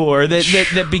redemption tour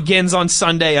that begins on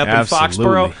Sunday up Absolutely. in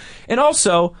Foxborough. And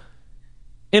also,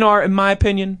 in my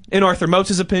opinion, in Arthur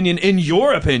Moats' opinion, in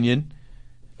your opinion,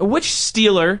 which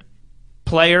Steeler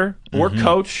player or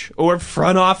coach or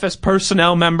front office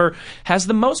personnel member has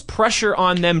the most pressure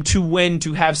on them to win,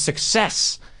 to have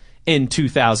success in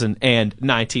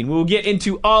 2019? We'll get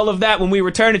into all of that when we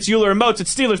return. It's Euler and Moats.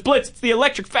 It's Steelers Blitz. It's the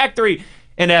Electric Factory.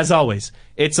 And as always,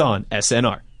 it's on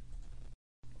SNR.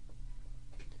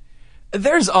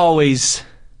 There's always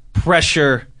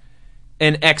pressure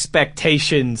and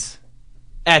expectations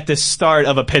at the start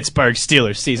of a Pittsburgh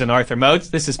Steelers season, Arthur Moats.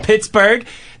 This is Pittsburgh.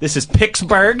 This is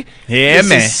Pittsburgh. Yeah, this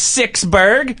man. Is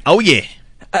Sixburgh. Oh, yeah.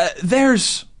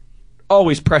 There's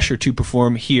always pressure to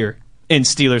perform here in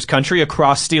Steelers country.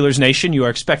 Across Steelers Nation, you are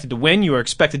expected to win. You are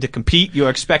expected to compete. You are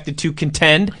expected to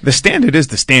contend. The standard is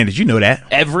the standard. You know that.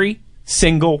 Every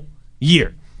single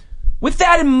year. With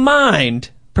that in mind,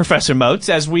 Professor Moats,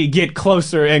 as we get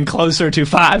closer and closer to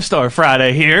 5-Star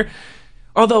Friday here,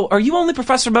 although, are you only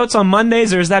Professor Moats on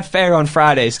Mondays, or is that fair on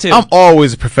Fridays, too? I'm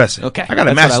always a professor. Okay. I got a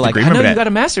That's master's what I like. degree. I know Remember you that. got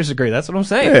a master's degree. That's what I'm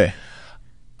saying.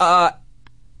 Yeah.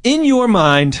 In your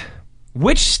mind,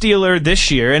 which Steeler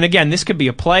this year, and again, this could be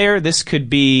a player, this could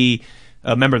be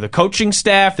a member of the coaching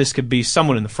staff, this could be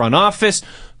someone in the front office,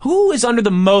 who is under the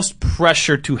most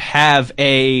pressure to have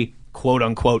a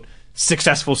quote-unquote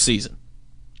successful season?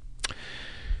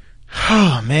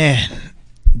 Oh, man.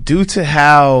 Due to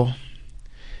how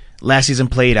last season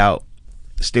played out,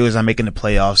 Steelers are making the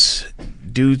playoffs.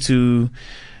 Due to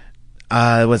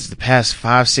what's the past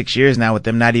 5-6 years now with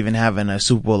them not even having a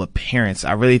Super Bowl appearance,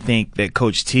 I really think that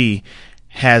Coach T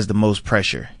has the most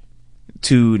pressure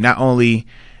to not only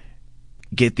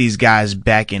get these guys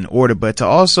back in order, but to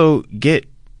also get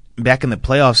back in the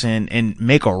playoffs and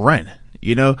make a run.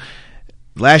 You know,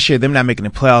 last year them not making the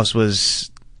playoffs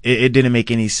it didn't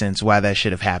make any sense why that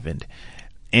should have happened.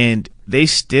 And they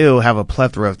still have a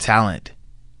plethora of talent,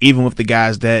 even with the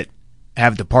guys that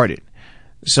have departed.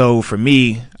 So for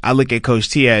me, I look at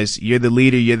Coach T as, you're the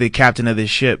leader, you're the captain of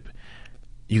this ship.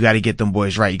 You got to get them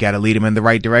boys right. You got to lead them in the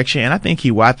right direction. And I think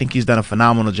he's done a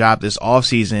phenomenal job this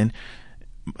offseason,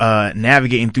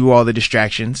 navigating through all the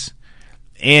distractions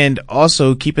and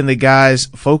also keeping the guys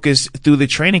focused through the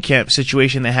training camp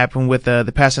situation that happened with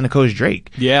the passing of Coach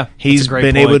Drake. Yeah, he's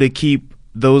been able to keep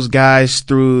those guys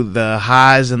through the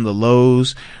highs and the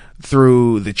lows,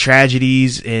 through the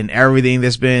tragedies and everything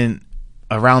that's been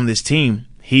around this team.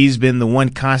 He's been the one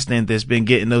constant that's been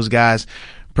getting those guys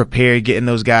prepared, getting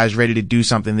those guys ready to do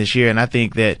something this year. And I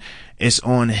think that it's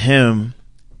on him,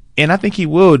 and I think he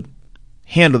will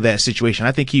handle that situation.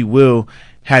 I think he will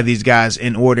have these guys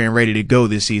in order and ready to go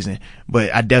this season.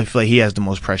 But I definitely feel like he has the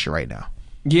most pressure right now.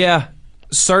 Yeah,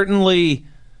 certainly.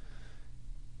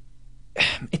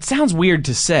 It sounds weird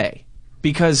to say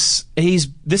because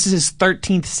this is his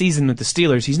 13th season with the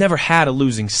Steelers. He's never had a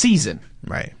losing season.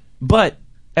 Right. But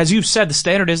as you've said, the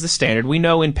standard is the standard. We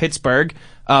know in Pittsburgh,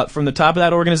 from the top of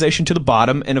that organization to the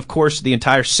bottom, and of course the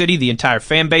entire city, the entire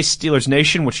fan base, Steelers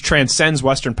Nation, which transcends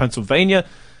Western Pennsylvania,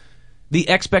 the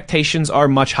expectations are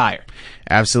much higher.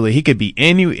 Absolutely. He could be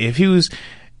if he was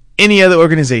any other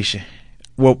organization.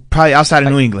 Well, probably outside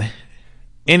of New England.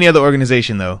 Any other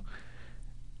organization, though.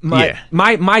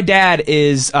 My dad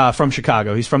is from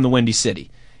Chicago. He's from the Windy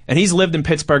City. And he's lived in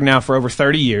Pittsburgh now for over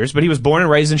 30 years, but he was born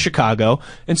and raised in Chicago.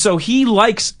 And so he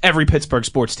likes every Pittsburgh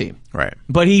sports team. Right.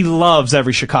 But he loves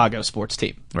every Chicago sports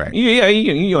team. Right. Yeah,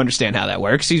 you understand how that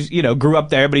works. He's, grew up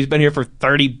there, but he's been here for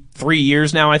 33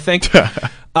 years now, I think.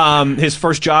 His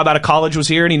first job out of college was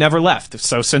here, and he never left.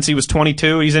 So since he was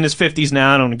 22, he's in his 50s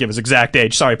now. I don't want to give his exact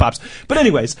age. Sorry, Pops. But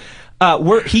anyways,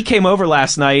 he came over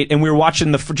last night, and we were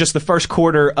watching just the first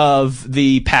quarter of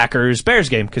the Packers-Bears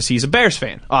game because he's a Bears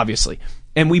fan, obviously.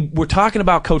 And we were talking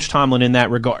about Coach Tomlin in that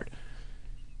regard.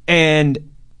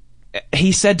 And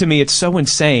he said to me, it's so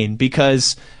insane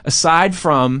because aside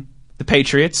from the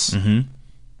Patriots,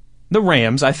 the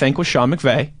Rams, I think, with Sean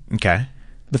McVay, okay,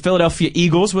 the Philadelphia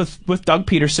Eagles with Doug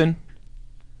Peterson,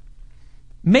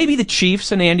 maybe the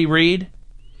Chiefs and Andy Reid,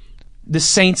 the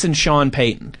Saints and Sean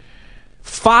Payton.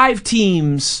 5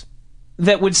 teams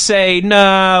that would say,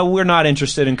 nah, we're not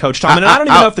interested in Coach Tomlin. And I don't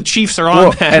even know if the Chiefs are on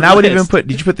that And I would list. even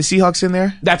did you put the Seahawks in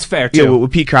there? That's fair, too. Yeah,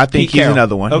 with Pete Carroll. I think he's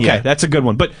another one. Okay, yeah. That's a good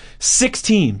one. But 6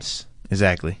 teams.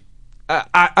 Exactly.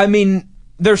 I mean,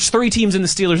 there's 3 teams in the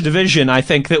Steelers division, I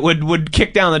think, that would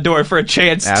kick down the door for a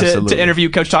chance to interview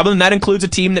Coach Tomlin. And that includes a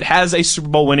team that has a Super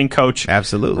Bowl winning coach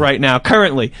right now,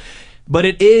 currently. But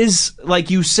it is, like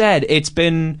you said, it's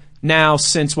been now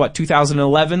since,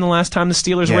 2011, the last time the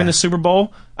Steelers were in the Super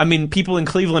Bowl? I mean, people in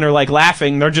Cleveland are,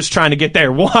 laughing. They're just trying to get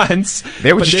there once.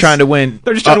 They were just trying to win.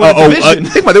 They're just trying to win a division.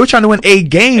 Think about it. They were trying to win a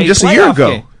game just a year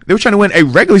ago. Game. They were trying to win a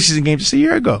regular season game just a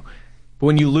year ago. But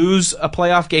when you lose a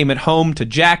playoff game at home to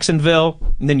Jacksonville,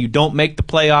 and then you don't make the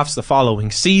playoffs the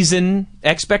following season,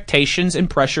 expectations and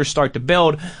pressure start to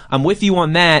build. I'm with you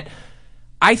on that.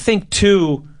 I think,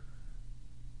 too,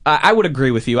 I would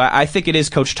agree with you. I think it is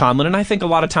Coach Tomlin, and I think a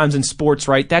lot of times in sports,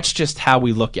 right, that's just how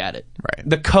we look at it. Right.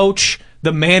 The coach,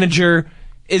 the manager,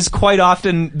 is quite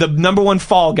often the number one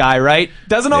fall guy, right?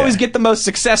 Doesn't always get the most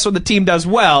success when the team does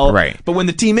well. Right. But when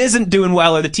the team isn't doing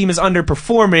well or the team is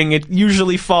underperforming, it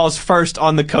usually falls first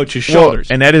on the coach's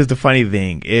shoulders. And that is the funny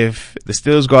thing. If the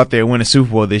Steelers go out there and win a Super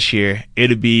Bowl this year,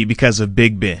 it'll be because of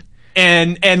Big Ben.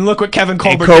 And look what Kevin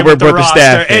Colbert Colbert did with the brought the roster,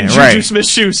 staff in, and Juju right.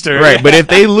 Smith-Schuster. Right, but if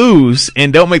they lose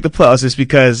and don't make the playoffs, it's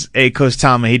because, hey, Coach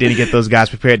Tomlin, he didn't get those guys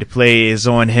prepared to play. It's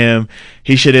on him.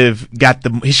 He should have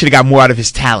got more out of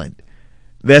his talent.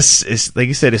 It's like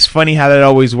you said, it's funny how that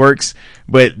always works,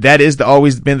 but that is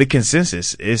always been the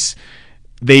consensus. It's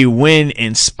they win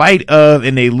in spite of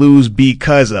and they lose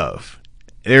because of.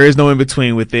 There is no in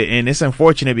between with it, and it's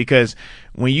unfortunate because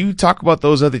when you talk about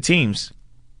those other teams,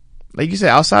 like you said,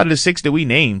 outside of the 6 that we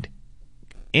named,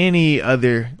 any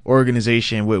other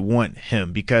organization would want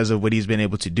him because of what he's been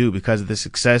able to do, because of the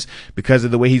success, because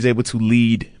of the way he's able to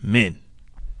lead men.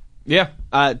 Yeah.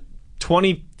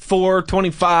 24,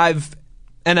 25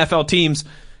 NFL teams,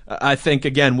 I think,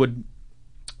 again, would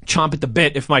chomp at the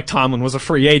bit if Mike Tomlin was a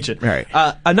free agent. Right.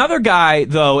 Another guy,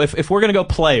 though, if we're going to go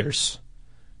players,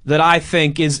 that I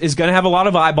think is going to have a lot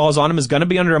of eyeballs on him, is going to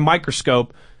be under a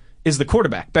microscope, is the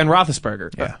quarterback, Ben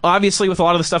Roethlisberger. Yeah. Obviously, with a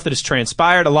lot of the stuff that has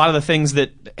transpired, a lot of the things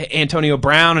that Antonio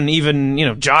Brown and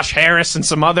even Josh Harris and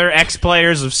some other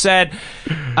ex-players have said,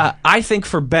 I think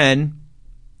for Ben,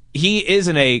 he is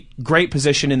in a great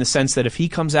position in the sense that if he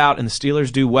comes out and the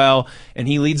Steelers do well and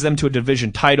he leads them to a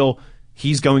division title,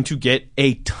 he's going to get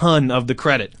a ton of the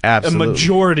credit. Absolutely. A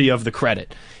majority of the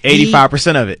credit.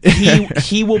 85% of it.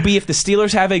 he will be, if the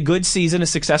Steelers have a good season, a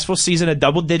successful season, a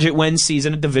double-digit win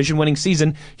season, a division-winning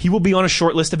season, he will be on a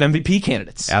short list of MVP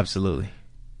candidates. Absolutely.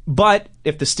 But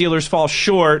if the Steelers fall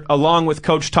short, along with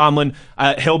Coach Tomlin,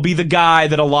 he'll be the guy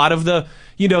that a lot of the,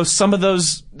 some of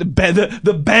those, the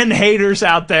Ben haters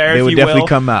out there, they would definitely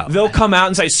come out. They'll come out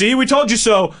and say, see, we told you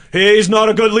so. He's not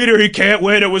a good leader. He can't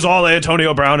win. It was all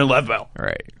Antonio Brown and Lev Bell.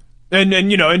 Right.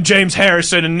 And James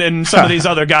Harrison and some of these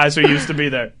other guys who used to be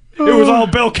there. It was all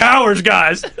Bill Cowher's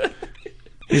guys.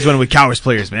 He's one of the Cowher's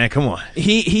players, man. Come on.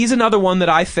 He's another one that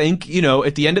I think,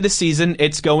 at the end of the season,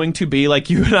 it's going to be like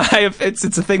you and I. It's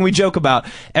a thing we joke about.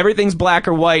 Everything's black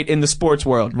or white in the sports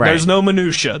world. Right. There's no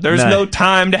minutia. There's None. no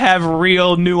time to have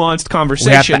real nuanced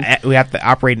conversation. We have to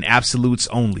operate in absolutes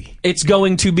only. It's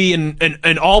going to be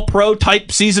an all-pro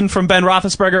type season from Ben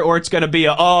Roethlisberger, or it's going to be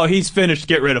he's finished,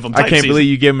 get rid of him type I can't season. believe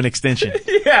you give him an extension.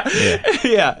 Yeah.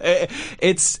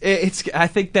 It's. I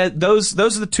think that those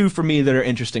are the two for me that are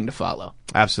interesting to follow.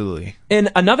 Absolutely. And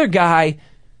another guy,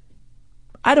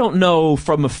 I don't know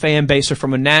from a fan base or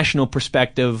from a national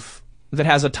perspective that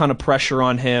has a ton of pressure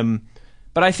on him,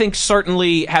 but I think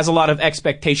certainly has a lot of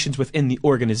expectations within the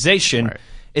organization, right,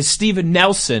 is Steven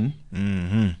Nelson.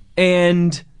 Mm-hmm.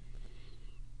 And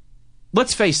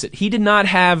let's face it, he did not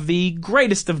have the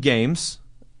greatest of games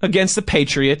against the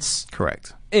Patriots.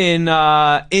 Correct. In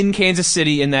Kansas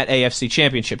City in that AFC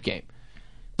Championship game.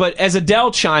 But as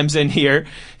Adele chimes in here,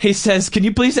 he says, can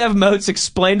you please have Moats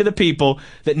explain to the people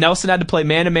that Nelson had to play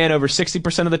man-to-man over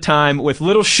 60% of the time with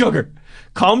little sugar?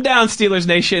 Calm down, Steelers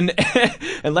Nation,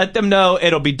 and let them know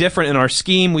it'll be different in our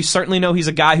scheme. We certainly know he's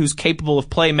a guy who's capable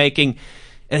of playmaking,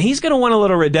 and he's going to want a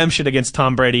little redemption against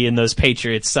Tom Brady and those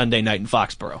Patriots Sunday night in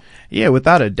Foxborough. Yeah,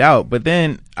 without a doubt. But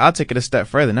then I'll take it a step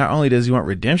further. Not only does he want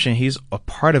redemption, he's a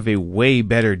part of a way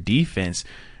better defense.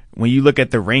 When you look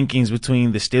at the rankings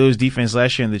between the Steelers defense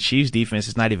last year and the Chiefs defense,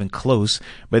 it's not even close.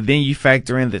 But then you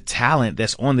factor in the talent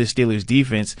that's on the Steelers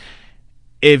defense.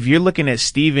 If you're looking at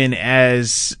Steven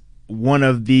as one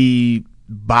of the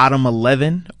bottom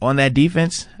 11 on that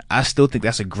defense, I still think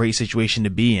that's a great situation to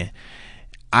be in.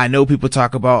 I know people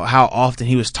talk about how often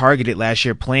he was targeted last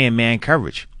year playing man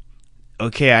coverage.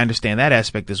 Okay, I understand that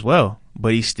aspect as well,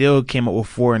 but he still came up with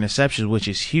 4 interceptions, which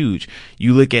is huge.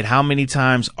 You look at how many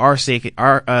times our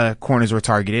corners were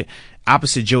targeted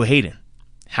opposite Joe Hayden,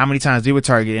 how many times they were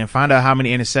targeted, and find out how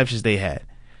many interceptions they had.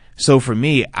 So for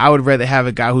me, I would rather have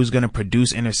a guy who's going to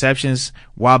produce interceptions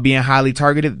while being highly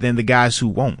targeted than the guys who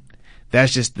won't.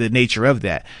 That's just the nature of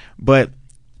that. But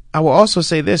I will also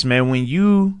say this, man, when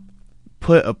you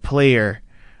put a player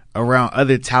around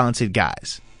other talented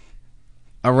guys,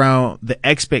 around the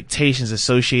expectations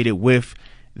associated with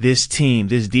this team,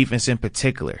 this defense in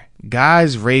particular,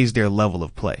 guys raise their level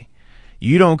of play.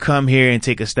 You don't come here and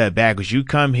take a step backwards. You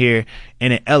come here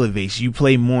and it elevates. You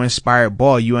play more inspired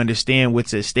ball. You understand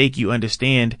what's at stake. You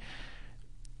understand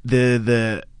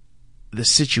the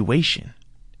situation.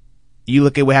 You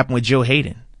look at what happened with Joe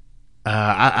Hayden.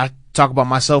 I talk about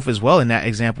myself as well in that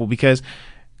example because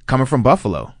coming from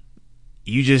Buffalo,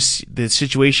 The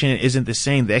situation isn't the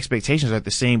same. The expectations aren't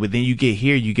the same, but then you get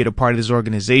here, you get a part of this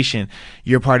organization.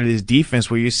 You're part of this defense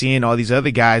where you're seeing all these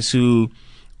other guys who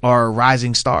are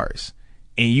rising stars,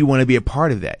 and you want to be a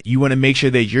part of that. You want to make sure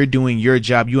that you're doing your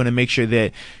job. You want to make sure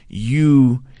that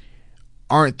you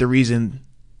aren't the reason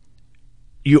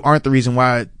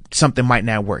why something might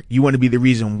not work. You want to be the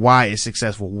reason why it's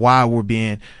successful, why we're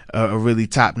being a really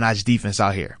top-notch defense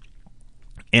out here.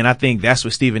 And I think that's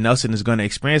what Steven Nelson is going to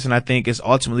experience, and I think it's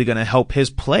ultimately going to help his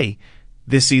play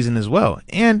this season as well.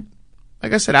 And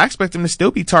like I said, I expect him to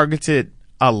still be targeted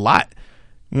a lot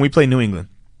when we play New England,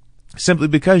 simply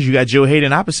because you got Joe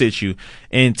Hayden opposite you,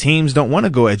 and teams don't want to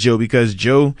go at Joe because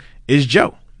Joe is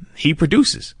Joe. He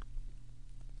produces.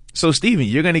 So, Steven,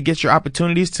 you're going to get your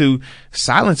opportunities to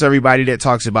silence everybody that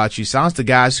talks about you, silence the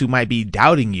guys who might be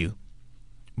doubting you.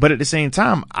 But at the same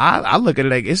time, I look at it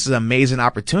like this is an amazing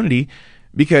opportunity,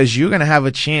 because you're going to have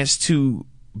a chance to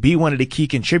be one of the key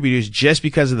contributors just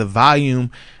because of the volume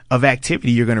of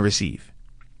activity you're going to receive.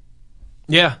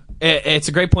 Yeah, it's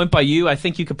a great point by you. I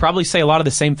think you could probably say a lot of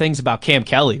the same things about Cam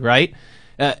Kelly, right?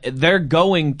 They're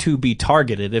going to be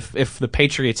targeted if the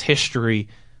Patriots' history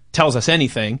tells us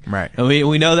anything. Right. And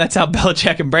we know that's how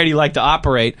Belichick and Brady like to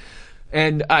operate.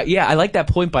 And, I like that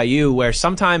point by you where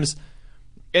sometimes,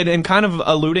 and kind of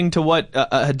alluding to what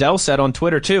Hidell said on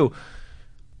Twitter too,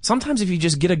 sometimes if you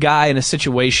just get a guy in a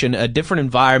situation, a different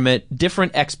environment,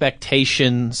 different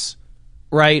expectations,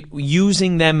 right,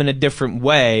 using them in a different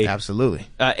way. Absolutely.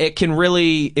 It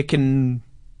can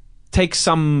take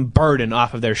some burden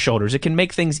off of their shoulders. It can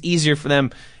make things easier for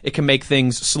them. It can make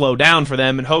things slow down for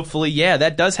them. And hopefully,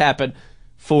 that does happen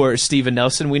for Steven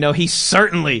Nelson. We know he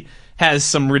certainly has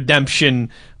some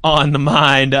redemption on the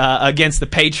mind against the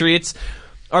Patriots.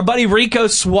 Our buddy Rico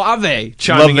Suave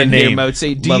chiming in here,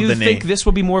 Motzi. Do you think this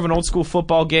will be more of an old school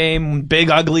football game, big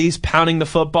uglies pounding the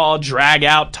football, drag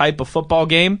out type of football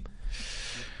game?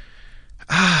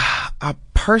 I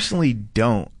personally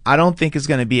don't. I don't think it's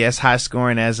going to be as high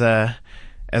scoring as our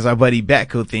buddy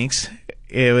Batko thinks,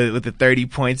 with the 30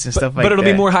 points and stuff like that. But it'll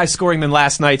be more high scoring than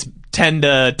last night's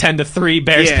 10-3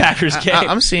 Bears-Packers game.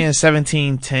 I'm seeing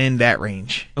 17-10, that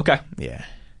range. Okay. Yeah.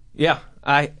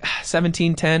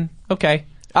 17-10. Okay.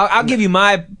 I'll give you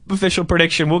my official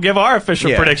prediction. We'll give our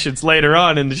official predictions later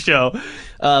on in the show.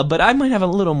 But I might have a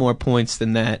little more points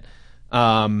than that.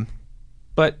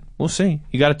 But we'll see.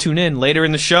 You got to tune in later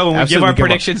in the show when we give our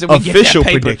predictions and we get that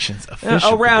paper. Predictions.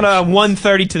 Around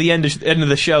 1:30 to the end of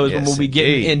the show is when we'll be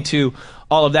getting into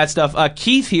all of that stuff.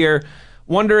 Keith here,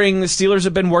 wondering, the Steelers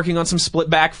have been working on some split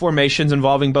back formations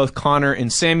involving both Connor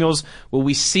and Samuels. Will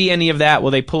we see any of that?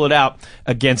 Will they pull it out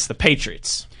against the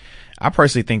Patriots? I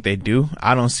personally think they do.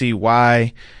 I don't see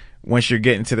why, once you're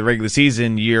getting to the regular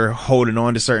season, you're holding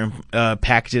on to certain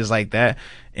packages like that.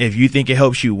 If you think it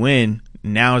helps you win,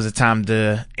 now is the time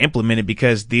to implement it,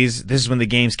 because this is when the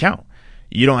games count.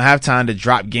 You don't have time to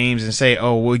drop games and say,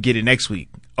 "Oh, we'll get it next week.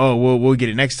 Oh, we'll get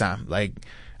it next time." Like,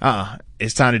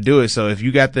 it's time to do it. So if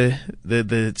you got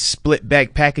the split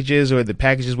back packages, or the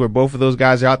packages where both of those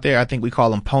guys are out there, I think we call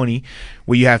them pony,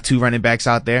 where you have two running backs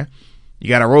out there. You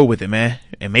got to roll with it, man,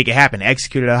 and make it happen.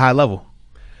 Execute it at a high level.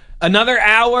 Another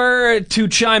hour to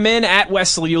chime in at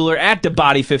Wesley Euler, at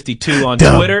DeBody52 on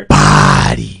Twitter.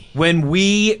 Body. When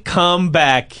we come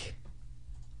back,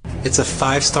 It's a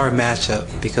 5-star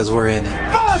matchup because we're in it.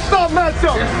 5-star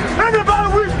matchup.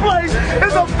 Anybody we play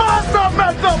is a 5-star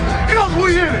matchup because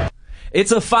we in it.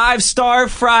 it's a 5-star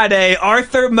Friday.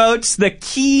 Arthur Moats, the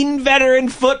keen veteran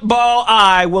football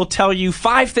eye, will tell you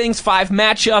 5 things, 5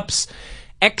 matchups,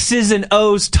 X's and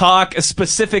O's talk,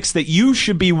 specifics that you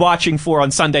should be watching for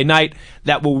on Sunday night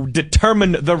that will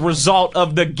determine the result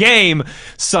of the game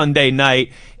Sunday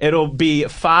night. It'll be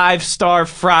 5-star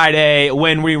Friday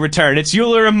when we return. It's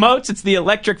Euler and Moats. It's the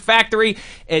Electric Factory.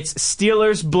 It's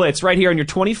Steelers Blitz right here on your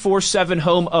 24/7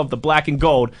 home of the black and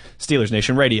gold, Steelers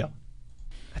Nation Radio.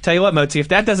 I tell you what, Moatsy, if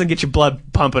that doesn't get your blood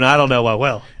pumping, I don't know what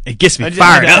will. It gets me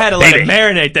fired up, I had to let it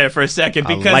marinate there for a second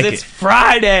because it's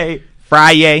Friday.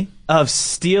 Friday Of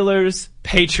Steelers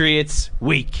Patriots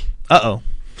week. Uh-oh.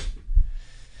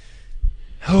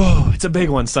 Oh, it's a big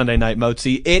one Sunday night,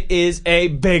 Moatsy. It is a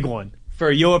big one for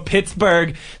your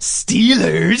Pittsburgh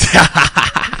Steelers.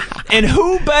 And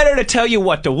who better to tell you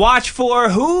what to watch for?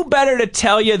 Who better to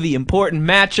tell you the important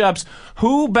matchups?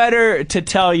 Who better to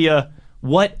tell you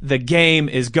what the game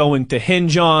is going to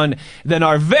hinge on than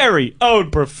our very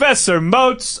own Professor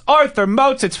Moats, Arthur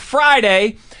Moats? It's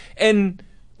Friday, and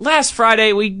last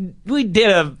Friday, we did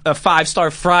a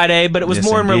 5-star Friday, but it was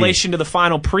more in relation to the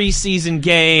final preseason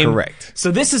game. Correct.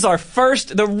 So this is our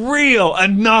first, the real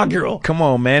inaugural. Come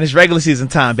on, man. It's regular season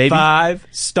time, baby.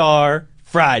 5-star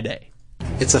Friday.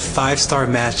 It's a 5-star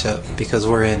matchup because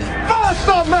we're in it.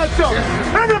 5-star matchup.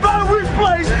 Anybody we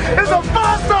play is a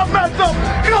 5-star matchup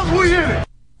because we in it.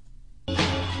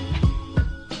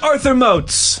 Arthur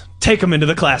Moats, take him into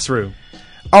the classroom.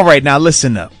 All right, now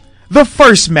listen up. The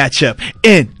first matchup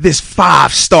in this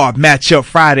 5-star matchup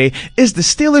Friday is the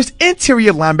Steelers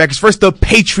interior linebackers versus the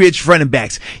Patriots running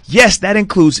backs. Yes, that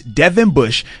includes Devin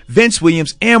Bush, Vince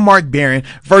Williams, and Mark Barron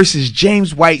versus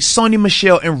James White, Sony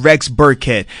Michel, and Rex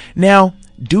Burkhead. Now,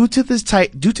 due to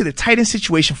the tight end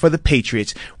situation for the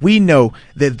Patriots, we know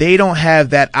that they don't have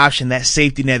that option, that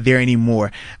safety net there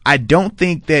anymore. I don't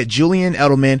think that Julian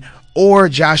Edelman or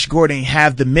Josh Gordon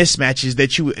have the mismatches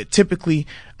that you would typically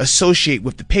associate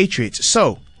with the Patriots.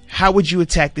 So, how would you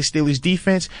attack the Steelers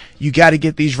defense? You got to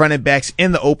get these running backs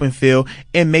in the open field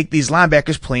and make these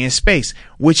linebackers play in space,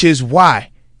 which is why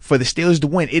for the Steelers to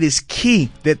win, it is key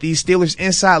that these Steelers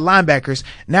inside linebackers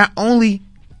not only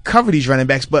cover these running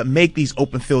backs, but make these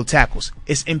open field tackles.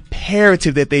 It's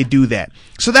imperative that they do that.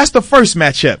 So that's the first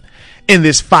matchup in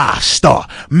this 5-star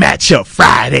matchup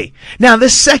Friday. Now, the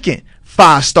second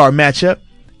 5-star matchup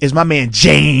is my man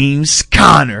James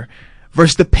Conner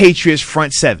versus the Patriots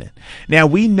front seven. Now,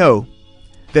 we know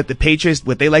that the Patriots,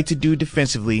 what they like to do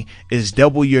defensively is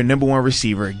double your number one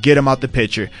receiver, get them out the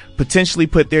picture, potentially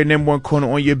put their number one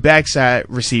corner on your backside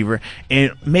receiver,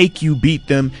 and make you beat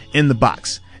them in the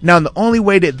box. Now, the only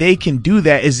way that they can do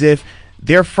that is if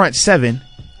their front seven,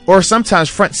 or sometimes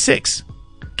front six,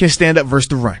 can stand up versus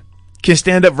the run, can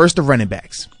stand up versus the running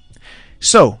backs.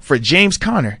 So, for James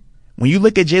Conner, when you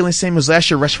look at Jalen Samuels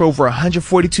last year, rushed for over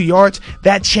 142 yards,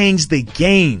 that changed the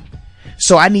game.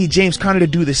 So I need James Conner to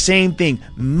do the same thing.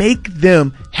 Make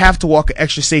them have to walk an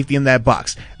extra safety in that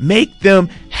box. Make them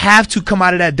have to come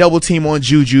out of that double team on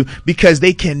Juju because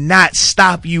they cannot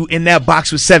stop you in that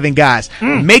box with 7 guys.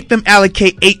 Make them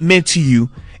allocate 8 men to you.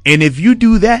 And if you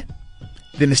do that,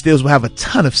 then the Steelers will have a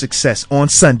ton of success on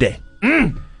Sunday.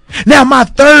 Now, my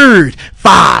third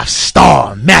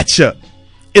 5-star matchup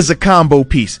is a combo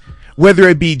piece. Whether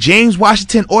it be James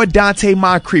Washington or Dante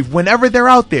Moncrief, whenever they're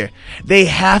out there, they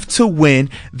have to win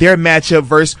their matchup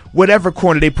versus whatever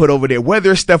corner they put over there.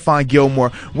 Whether it's Stephon Gilmore,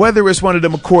 whether it's one of the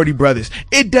McCourty brothers,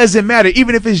 it doesn't matter.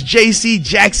 Even if it's J.C.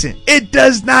 Jackson, it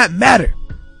does not matter.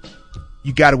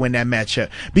 You got to win that matchup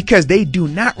because they do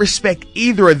not respect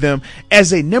either of them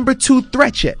as a number 2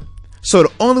 threat yet. So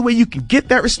the only way you can get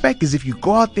that respect is if you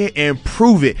go out there and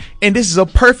prove it. And this is a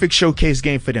perfect showcase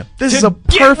game for them. This is a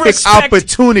perfect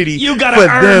opportunity for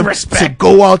them to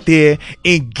go out there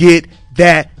and get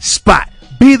that spot.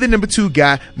 Be the number 2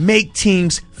 guy. Make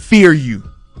teams fear you.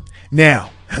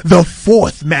 Now, the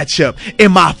fourth matchup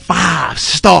in my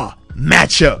 5-star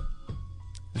matchup.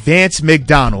 Vance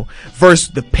McDonald versus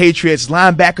the Patriots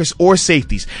linebackers or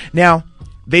safeties. Now,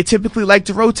 they typically like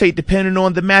to rotate depending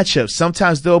on the matchup.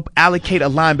 Sometimes they'll allocate a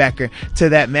linebacker to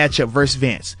that matchup versus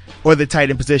Vance or the tight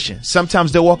end position.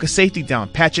 Sometimes they'll walk a safety down.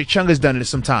 Patrick Chung has done it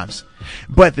sometimes.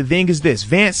 But the thing is this,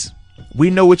 Vance, we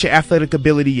know what your athletic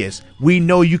ability is. We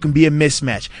know you can be a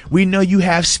mismatch. We know you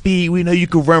have speed. We know you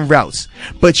can run routes.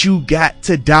 But you got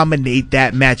to dominate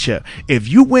that matchup. If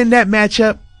you win that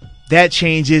matchup, that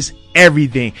changes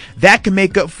everything. That can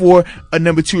make up for a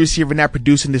number 2 receiver not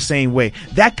producing the same way.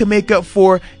 That can make up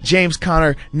for James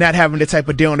Conner not having the type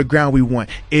of day on the ground we want.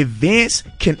 If Vance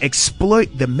can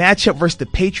exploit the matchup versus the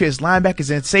Patriots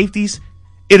linebackers and safeties,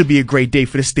 it'll be a great day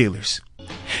for the Steelers.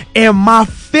 And my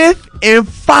 5th and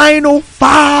final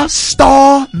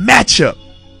 5-star matchup,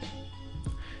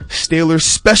 Steelers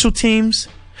special teams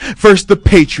versus the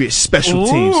Patriots special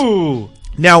teams.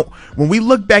 Now, when we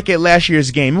look back at last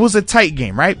year's game, it was a tight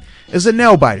game, right? It was a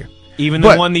nail-biter. Even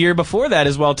the one the year before that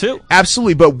as well, too.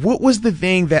 Absolutely. But what was the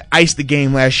thing that iced the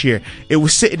game last year? It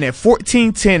was sitting at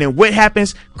 14-10, and what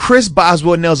happens? Chris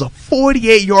Boswell nails a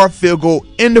 48-yard field goal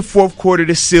in the fourth quarter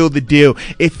to seal the deal.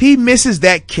 If he misses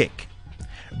that kick,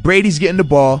 Brady's getting the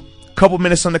ball, couple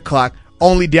minutes on the clock,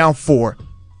 only down 4.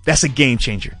 That's a game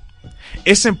changer.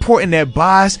 It's important that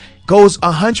Bos goes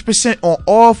 100% on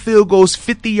all field goals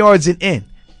 50 yards and in.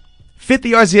 50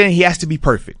 yards in, he has to be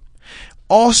perfect.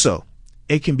 Also,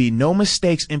 it can be no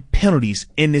mistakes and penalties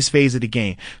in this phase of the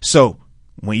game. So,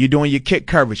 when you're doing your kick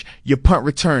coverage, your punt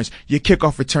returns, your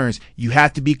kickoff returns, you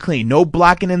have to be clean. No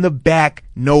blocking in the back,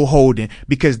 no holding,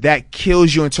 because that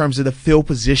kills you in terms of the field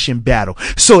position battle.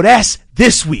 So that's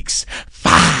this week's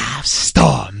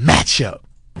 5-star matchup.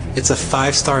 It's a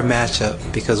 5-star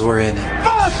matchup because we're in it.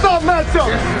 5-star matchup.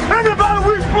 Anybody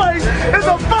we play is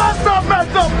a 5-star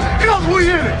matchup because we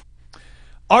in it.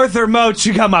 Arthur Moats,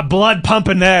 you got my blood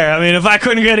pumping there. I mean, if I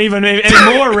couldn't get even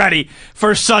any more ready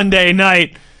for Sunday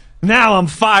night, now I'm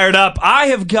fired up. I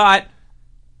have got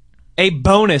a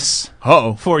bonus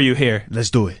for you here. Let's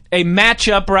do it. A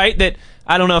matchup, right, that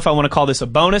I don't know if I want to call this a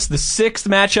bonus, the sixth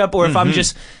matchup, or if I'm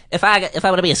just if I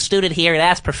want to be a student here and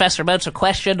ask Professor Moats a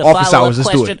question, Office hours,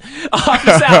 let's do it.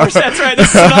 Office hours, that's right. This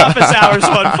is an office hours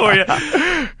one for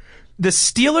you. The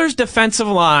Steelers' defensive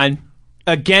line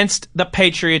against the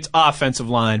Patriots' offensive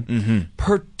line,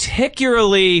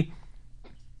 particularly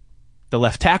the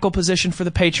left tackle position for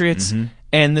the Patriots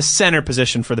and the center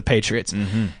position for the Patriots.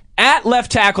 At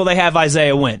left tackle, they have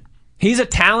Isaiah Wynn. He's a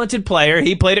talented player.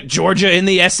 He played at Georgia in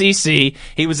the SEC.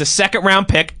 He was a second-round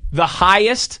pick, the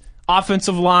highest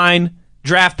offensive line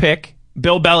draft pick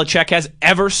Bill Belichick has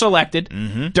ever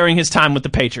selected during his time with the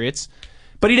Patriots.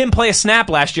 But he didn't play a snap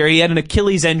last year. He had an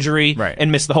Achilles injury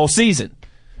and missed the whole season.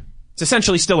 It's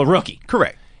essentially still a rookie.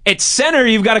 Correct. At center,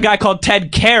 you've got a guy called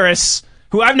Ted Karras,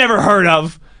 who I've never heard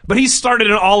of, but he's started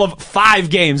in all of 5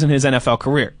 games in his NFL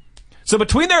career. So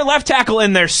between their left tackle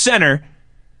and their center,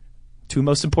 2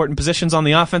 most important positions on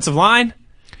the offensive line,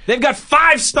 they've got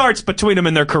 5 starts between them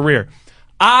in their career.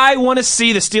 I want to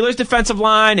see the Steelers' defensive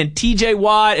line and T.J.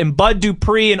 Watt and Bud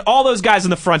Dupree and all those guys in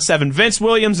the front 7, Vince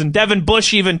Williams and Devin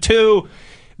Bush even too,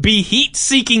 be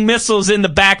heat-seeking missiles in the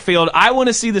backfield. I want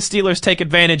to see the Steelers take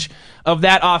advantage of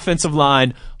that offensive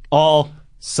line all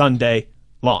Sunday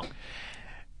long.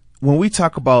 When we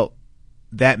talk about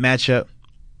that matchup,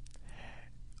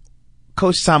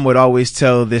 Coach Tom would always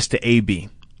tell this to AB.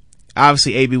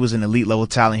 Obviously, AB was an elite level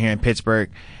talent here in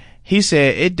Pittsburgh. He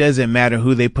said, it doesn't matter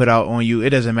who they put out on you. It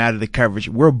doesn't matter the coverage.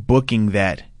 We're booking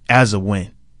that as a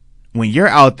win. When you're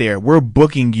out there, we're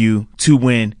booking you to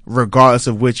win regardless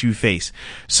of what you face.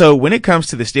 So when it comes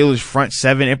to the Steelers front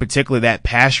 7, in particular that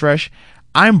pass rush,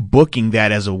 I'm booking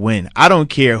that as a win. I don't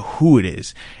care who it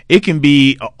is. It can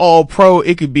be an all-pro.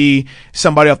 It could be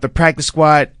somebody off the practice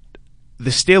squad. The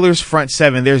Steelers front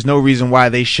 7, there's no reason why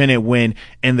they shouldn't win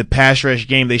in the pass rush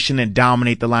game. They shouldn't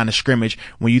dominate the line of scrimmage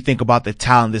when you think about the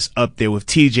talent that's up there with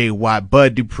T.J. Watt,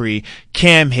 Bud Dupree,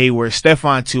 Cam Hayward,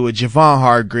 Stephon Tuitt, Javon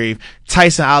Hargrave,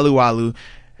 Tyson Alualu.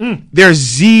 There's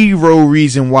zero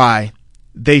reason why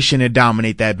they shouldn't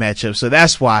dominate that matchup. So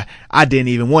that's why I didn't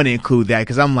even want to include that,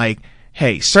 because I'm like,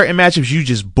 hey, certain matchups, you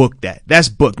just book that. That's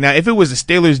booked. Now, if it was the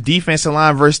Steelers defensive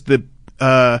line versus the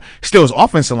Steelers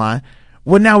offensive line,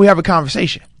 well, now we have a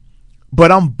conversation.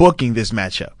 But I'm booking this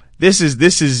matchup. This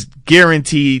is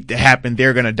guaranteed to happen.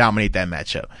 They're going to dominate that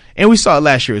matchup. And we saw it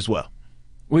last year as well.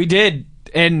 We did,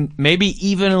 and maybe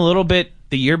even a little bit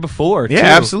the year before, too.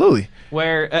 Yeah, absolutely.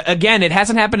 Where, again, it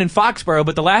hasn't happened in Foxborough,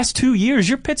 but the last 2 years,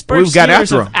 your Pittsburgh We've got Steelers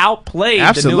after have 'em. outplayed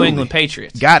the New England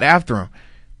Patriots. Got after them.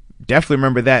 Definitely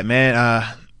remember that, man.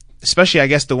 Especially, I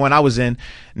guess, the one I was in,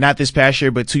 not this past year,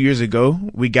 but 2 years ago.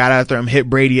 We got after him, hit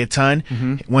Brady a ton.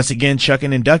 Once again,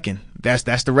 chucking and ducking. That's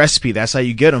the recipe. That's how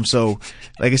you get them. So,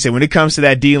 like I said, when it comes to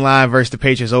that D-line versus the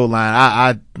Patriots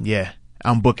O-line,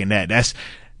 I'm booking that. That's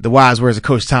the wise words of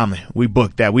Coach Tomlin. We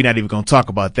booked that. We're not even going to talk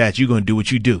about that. You're going to do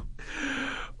what you do.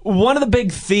 One of the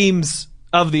big themes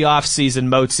of the offseason,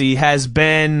 Mozi, has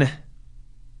been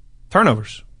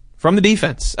turnovers from the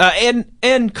defense,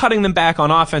 and cutting them back on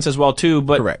offense as well, too,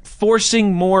 but Correct.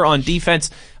 Forcing more on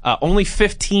defense. Only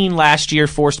 15 last year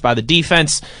forced by the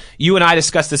defense. You and I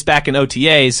discussed this back in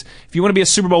OTAs. If you want to be a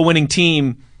Super Bowl winning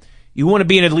team, you want to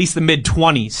be in at least the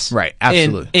mid-20s. Right,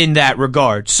 absolutely. In that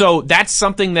regard. So that's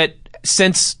something that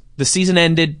since the season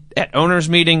ended, at owners'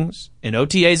 meetings, in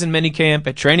OTAs and minicamp,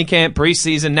 at training camp,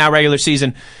 preseason, now regular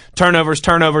season, turnovers,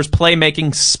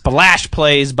 playmaking, splash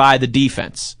plays by the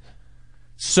defense.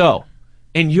 So,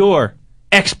 in your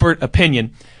expert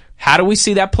opinion, how do we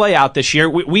see that play out this year?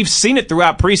 We've seen it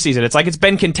throughout preseason. It's like it's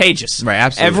been contagious. Right,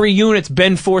 absolutely. Every unit's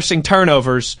been forcing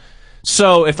turnovers.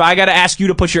 So, if I got to ask you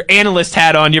to put your analyst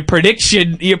hat on, your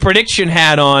prediction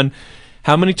hat on,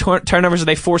 how many turnovers are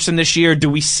they forcing this year? Do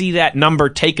we see that number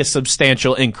take a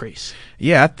substantial increase?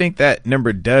 Yeah, I think that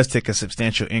number does take a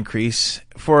substantial increase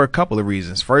for a couple of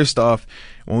reasons. First off,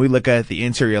 when we look at the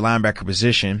interior linebacker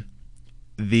position,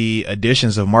 the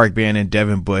additions of Mark Barron and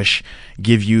Devin Bush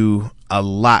give you a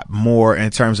lot more in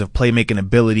terms of playmaking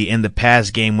ability in the pass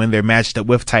game when they're matched up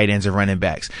with tight ends and running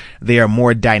backs. They are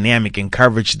more dynamic in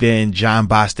coverage than John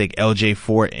Bostic, LJ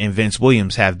Fort, and Vince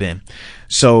Williams have been.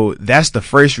 So that's the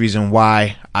first reason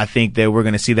why I think that we're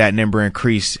going to see that number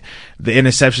increase. The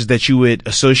interceptions that you would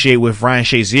associate with Ryan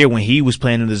Shazier when he was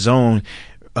playing in the zone,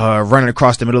 running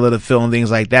across the middle of the field and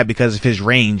things like that because of his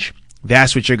range,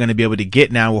 that's what you're going to be able to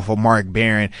get now with a Mark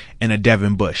Barron and a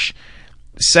Devin Bush.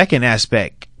 Second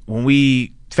aspect, when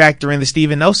we factor in the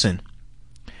Steven Nelson,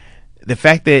 the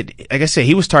fact that, like I said,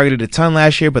 he was targeted a ton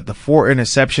last year, but the 4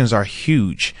 interceptions are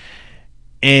huge.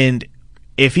 And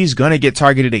if he's going to get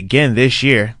targeted again this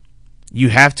year, you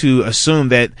have to assume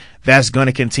that that's going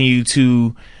to continue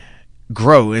to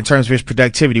grow in terms of his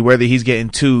productivity, whether he's getting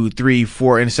 2, 3,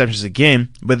 4 interceptions again.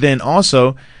 But then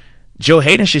also, Joe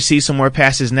Hayden should see some more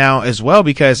passes now as well,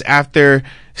 because after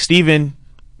Steven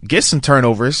gets some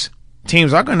turnovers,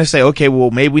 teams are going to say, okay,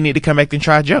 well, maybe we need to come back and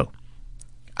try Joe.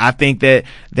 I think that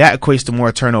equates to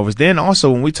more turnovers. Then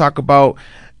also, when we talk about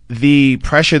the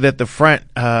pressure that the front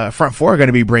four are going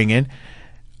to be bringing,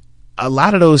 a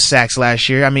lot of those sacks last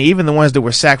year, I mean, even the ones that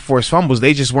were sack forced fumbles,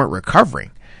 they just weren't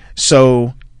recovering.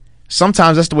 So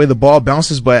sometimes that's the way the ball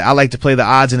bounces, but I like to play the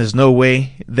odds, and there's no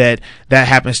way that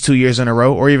happens 2 years in a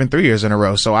row or even 3 years in a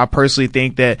row. So I personally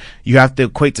think that you have to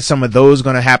equate to some of those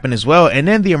going to happen as well. And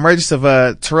then the emergence of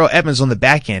Terrell Edmonds on the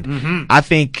back end. I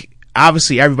think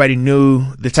obviously everybody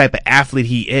knew the type of athlete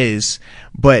he is,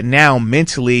 but now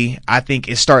mentally I think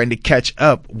it's starting to catch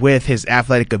up with his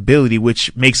athletic ability,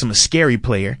 which makes him a scary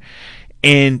player.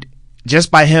 And just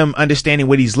by him understanding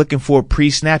what he's looking for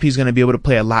pre-snap, he's going to be able to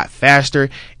play a lot faster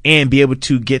and be able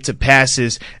to get to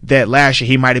passes that last year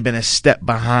he might have been a step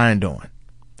behind on.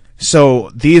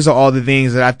 So these are all the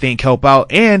things that I think help out.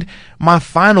 And my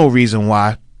final reason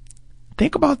why,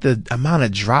 think about the amount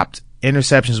of dropped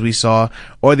interceptions we saw,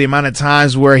 or the amount of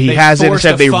times where he has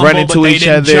intercepted, they run into each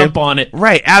other. Jump on it.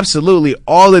 Right, absolutely.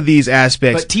 All of these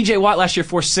aspects. But TJ Watt last year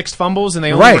forced 6 fumbles and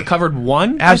they only recovered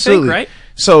 1, absolutely. I think, right?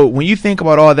 So when you think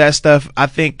about all that stuff, I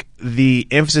think the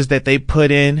emphasis that they put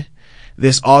in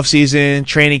this offseason,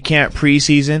 training camp,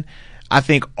 preseason, I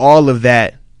think all of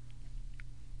that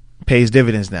pays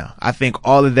dividends now. I think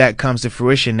all of that comes to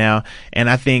fruition now, and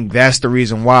I think that's the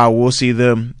reason why we'll see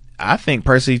them, I think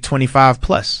personally, 25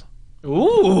 plus.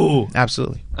 Ooh.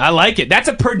 Absolutely. I like it. That's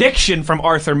a prediction from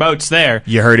Arthur Moats there.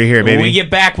 You heard it here, baby. When we get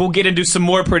back, we'll get into some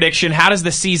more prediction. How does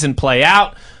the season play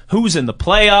out? Who's in the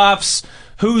playoffs?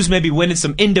 Who's maybe winning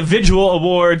some individual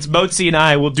awards? Moatsy and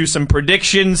I will do some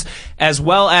predictions, as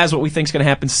well as what we think is going to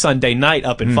happen Sunday night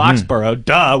up in Foxborough.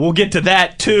 Duh. We'll get to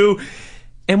that, too.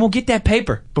 And we'll get that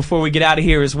paper before we get out of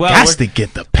here as well. Has to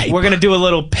get the paper. We're going to do a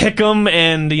little pick'em,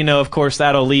 and, of course,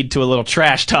 that'll lead to a little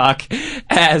trash talk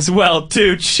as well,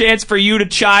 too. Chance for you to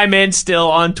chime in still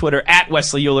on Twitter, at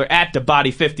Wesley Euler, at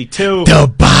DeBody52.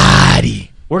 DeBody.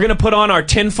 We're going to put on our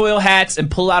tinfoil hats and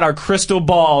pull out our crystal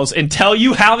balls and tell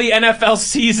you how the NFL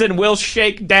season will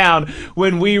shake down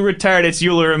when we return. It's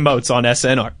Euler and Moats on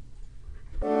SNR.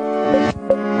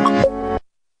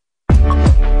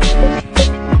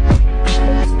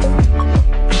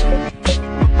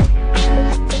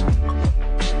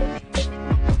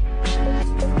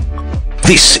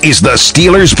 This is the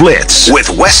Steelers Blitz with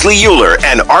Wesley Euler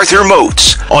and Arthur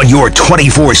Moats on your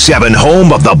 24/7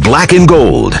 home of the black and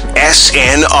gold,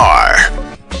 SNR.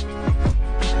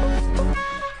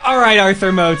 All right,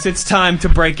 Arthur Moats, it's time to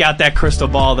break out that crystal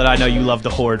ball that I know you love to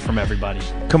hoard from everybody.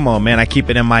 Come on, man. I keep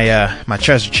it in my my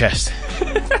treasure chest.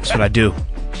 That's what I do.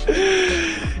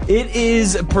 It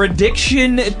is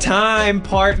prediction time,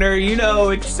 partner.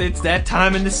 It's that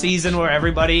time in the season where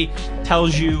everybody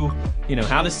tells you,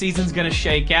 how the season's going to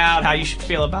shake out, how you should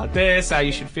feel about this, how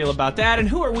you should feel about that, and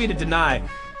who are we to deny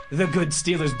the good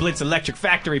Steelers Blitz Electric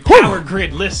Factory Power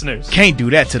Grid listeners? Can't do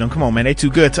that to them. Come on, man. They too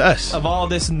good to us. Of all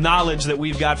this knowledge that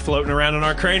we've got floating around in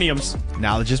our craniums.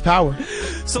 Knowledge is power.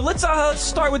 So let's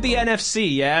start with the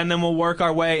NFC, yeah? And then we'll work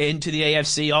our way into the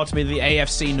AFC, ultimately the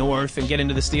AFC North, and get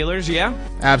into the Steelers, yeah?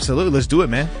 Absolutely. Let's do it,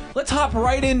 man. Let's hop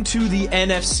right into the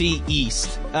NFC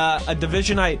East. A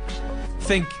division I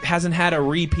think hasn't had a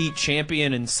repeat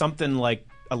champion in something like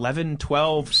 11,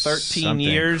 12, 13 something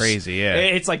years. Crazy, yeah.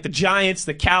 It's like the Giants,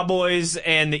 the Cowboys,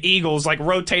 and the Eagles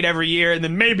rotate every year, and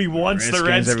then maybe once the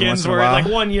Redskins were like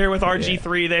 1 year with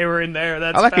RG3, they were in there.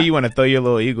 I like how you want to throw your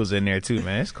little Eagles in there too,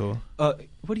 man. It's cool.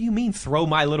 What do you mean throw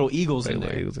my little Eagles in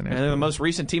there? And they're the most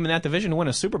recent team in that division to win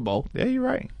a Super Bowl. Yeah, you're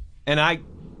right.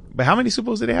 But how many Super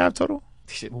Bowls did they have total?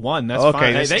 1. That's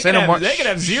fine. Hey, they could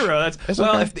have 0. That's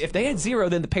well, okay. if they had 0,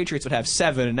 then the Patriots would have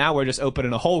 7, and now we're just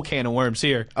opening a whole can of worms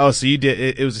here. Oh, so you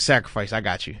did it was a sacrifice. I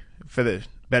got you for the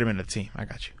betterment of the team. I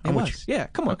got you. I'm with you. Yeah,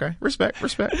 come on. Okay, respect.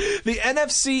 The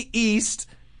NFC East,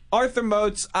 Arthur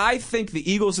Moats. I think the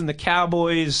Eagles and the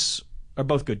Cowboys are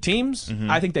both good teams.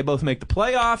 I think they both make the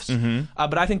playoffs.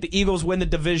 But I think the Eagles win the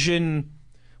division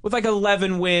with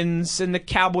 11 wins, and the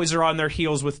Cowboys are on their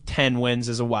heels with 10 wins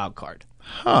as a wild card.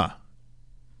 Huh.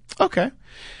 Okay.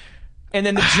 And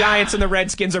then the Giants and the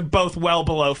Redskins are both well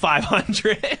below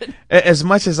 500. As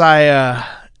much as I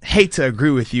hate to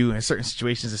agree with you in certain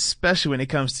situations, especially when it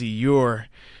comes to your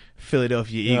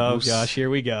Philadelphia Eagles. Oh, gosh, here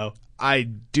we go. I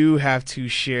do have to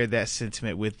share that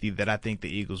sentiment with you that I think the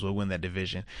Eagles will win that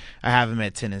division. I have them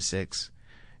at 10-6.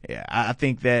 Yeah, I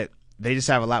think that They just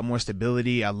have a lot more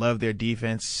stability. I love their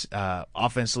defense.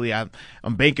 Offensively, I'm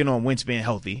banking on Wentz being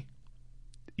healthy.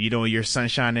 You know, your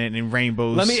sunshine and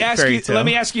rainbows. Let me ask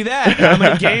you that. How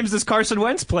many games does Carson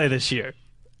Wentz play this year?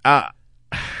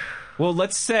 Well,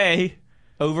 let's say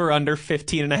over under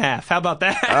 15.5. How about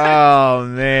that? Oh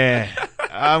man,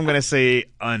 I'm gonna say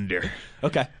under.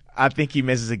 Okay. I think he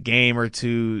misses a game or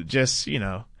two. Just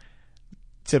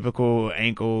typical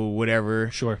ankle, whatever.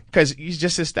 Sure. Because he's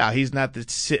just his style. He's not the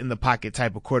sit in the pocket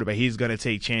type of quarterback. He's going to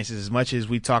take chances. As much as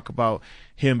we talk about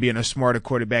him being a smarter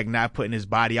quarterback, not putting his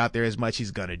body out there as much,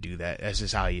 he's going to do that. That's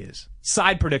just how he is.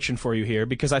 Side prediction for you here,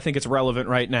 because I think it's relevant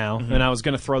right now, and I was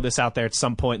going to throw this out there at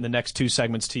some point in the next 2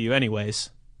 segments to you anyways.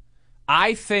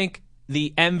 I think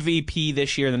the MVP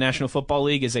this year in the National Football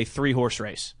League is a 3-horse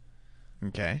race.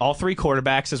 Okay. All 3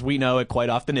 quarterbacks, as we know it quite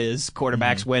often is,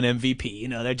 quarterbacks win MVP. You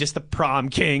know, they're just the prom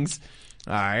kings.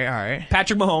 All right.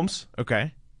 Patrick Mahomes.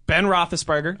 Okay. Ben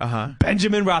Roethlisberger.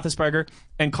 Benjamin Roethlisberger.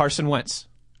 And Carson Wentz.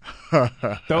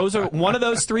 Those are one of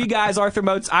those 3 guys, Arthur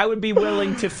Moats, I would be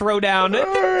willing to throw down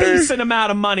a decent amount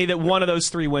of money that one of those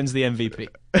 3 wins the MVP.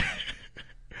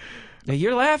 Now,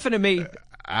 you're laughing at me.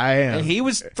 I am. He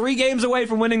was 3 games away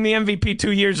from winning the MVP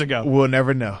 2 years ago. We'll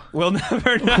never know. We'll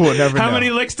never know. How many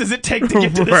licks does it take to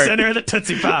get to the center of the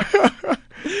Tootsie Pop?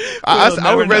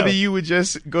 I would rather you would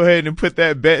just go ahead and put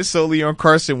that bet solely on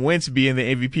Carson Wentz being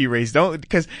the MVP race. Don't,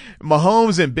 because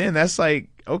Mahomes and Ben, that's like,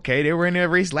 okay, they were in that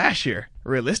race last year,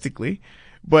 realistically.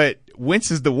 But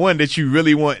Wentz is the one that you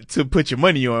really want to put your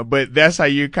money on. But that's how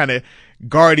you're kind of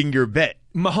guarding your bet.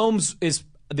 Mahomes is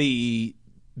the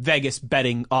Vegas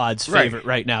betting odds favorite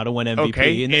right now to win MVP.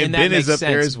 Okay, and that Ben makes is up sense.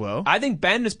 there as well. I think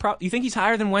Ben is probably. You think he's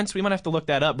higher than Wentz? We might have to look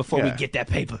that up before we get that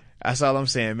paper. That's all I'm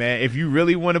saying, man. If you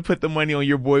really want to put the money on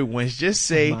your boy Wentz, just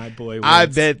say, My boy Wentz. I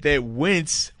bet that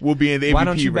Wentz will be in the MVP race. Why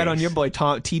don't you bet on your boy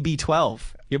TB12?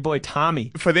 Your boy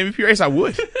Tommy. For the MVP race, I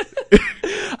would.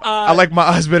 I like my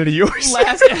odds better than yours.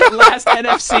 Last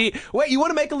NFC. Wait, you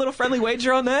want to make a little friendly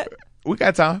wager on that? We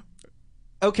got time.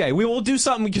 Okay, we will do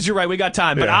something because you're right, we got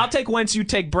time. But I'll take Wentz, you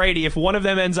take Brady. If one of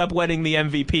them ends up winning the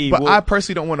MVP. But I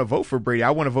personally don't want to vote for Brady. I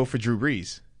want to vote for Drew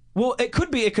Brees. Well, it could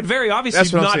be. It could very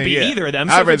obviously not be either of them.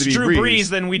 So I'd if rather it's be Drew Brees. Brees,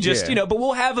 then we just, but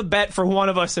we'll have a bet for one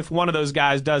of us if one of those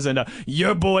guys doesn't.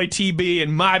 Your boy TB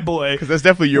and my boy. Because that's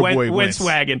definitely your boy Wentz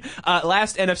wagon.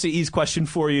 Last NFC East question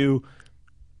for you.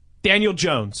 Daniel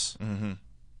Jones.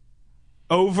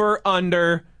 Over,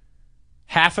 under,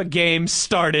 half a game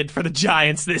started for the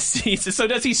Giants this season. So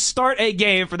does he start a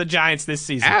game for the Giants this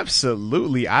season?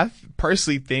 Absolutely. I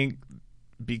personally think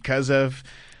because of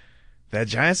that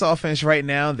Giants offense right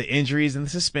now, the injuries and the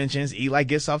suspensions, Eli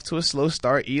gets off to a slow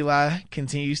start. Eli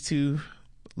continues to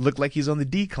look like he's on the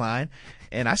decline.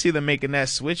 And I see them making that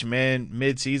switch, man,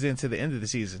 mid-season to the end of the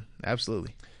season.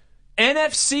 Absolutely.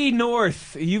 NFC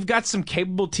North, you've got some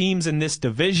capable teams in this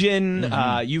division.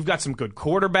 You've got some good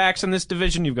quarterbacks in this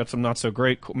division. You've got some not so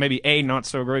great, maybe a not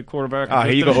so great quarterback. Oh,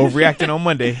 here you go, overreacting on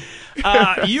Monday.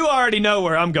 You already know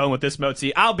where I'm going with this,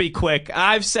 Mozi. I'll be quick.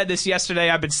 I've said this yesterday.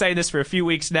 I've been saying this for a few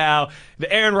weeks now.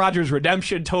 The Aaron Rodgers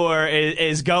redemption tour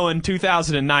is going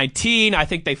 2019. I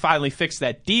think they finally fixed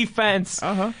that defense.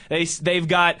 They've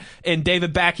got in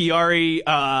David Bakhtiari,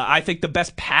 I think the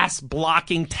best pass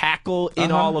blocking tackle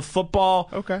in all of football.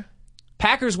 Okay.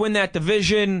 Packers win that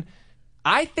division.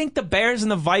 I think the Bears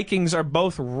and the Vikings are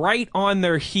both right on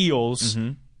their heels.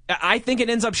 I think it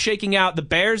ends up shaking out the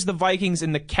Bears, the Vikings,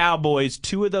 and the Cowboys.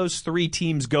 2 of those 3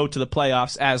 teams go to the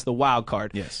playoffs as the wild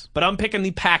card. Yes. But I'm picking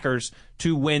the Packers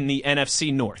to win the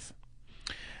NFC North.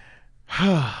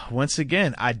 Once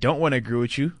again, I don't want to agree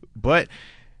with you, but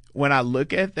when I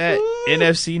look at that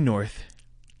NFC North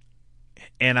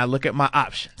and I look at my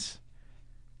options,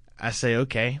 I say,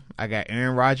 okay, I got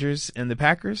Aaron Rodgers and the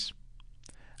Packers.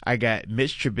 I got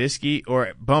Mitch Trubisky,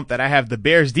 or bump that I have the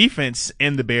Bears defense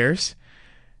in the Bears.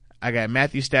 I got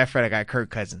Matthew Stafford. I got Kirk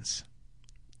Cousins.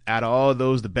 Out of all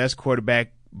those, the best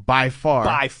quarterback by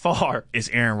far is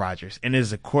Aaron Rodgers. And it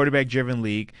is a quarterback-driven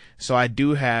league, so I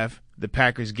do have the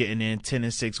Packers getting in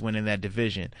 10-6, winning that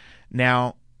division.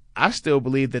 Now, I still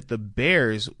believe that the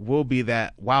Bears will be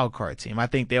that wild card team. I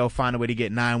think they'll find a way to get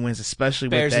 9 wins, especially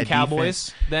Bears with that and Cowboys.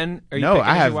 defense. Then are you No, picking I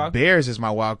as your have wild? Bears as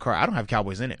my wild card. I don't have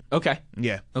Cowboys in it. Okay.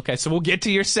 Yeah, Okay, so we'll get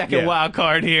to your second wild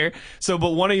card here. So, but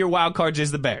one of your wild cards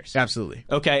is the Bears. absolutely.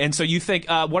 Okay, and so you think,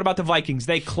 what about the Vikings?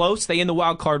 They close? They in the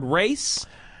wild card race?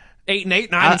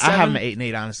 8-8, 9-7? I have them at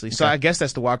 8-8, honestly. So I guess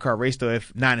that's the wild card race, though.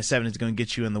 If 9-7 is going to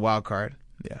get you in the wild card,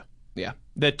 Yeah.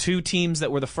 The 2 teams that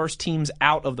were the first teams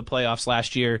out of the playoffs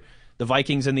last year, the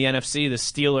Vikings in the NFC, the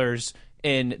Steelers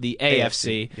in the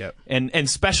AFC. Yep. And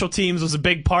special teams was a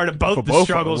big part of both For the both of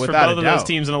struggles them, for without both a of those doubt.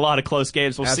 teams in a lot of close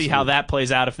games. We'll see how Absolutely. that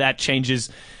plays out if that changes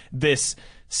this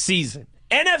season.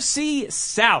 NFC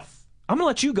South. I'm going to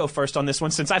let you go first on this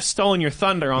one since I've stolen your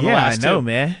thunder on the last I know, two.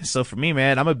 man. So for me,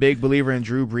 man, I'm a big believer in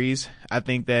Drew Brees. I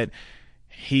think that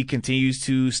he continues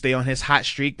to stay on his hot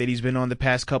streak that he's been on the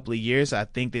past couple of years. I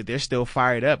think that they're still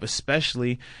fired up,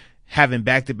 especially having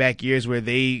back-to-back years where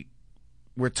they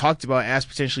were talked about as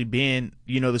potentially being,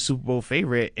 the Super Bowl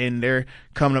favorite, and they're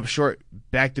coming up short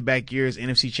back-to-back years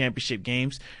NFC Championship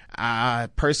games. I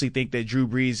personally think that Drew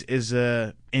Brees is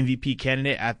a MVP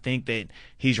candidate. I think that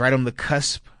he's right on the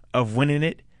cusp of winning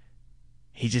it.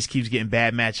 He just keeps getting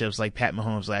bad matchups like Pat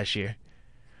Mahomes last year.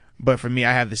 But for me,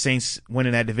 I have the Saints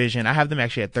winning that division. I have them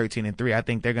actually at 13-3. I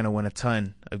think they're going to win a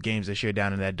ton of games this year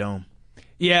down in that dome.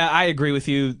 Yeah, I agree with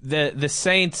you. The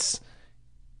Saints,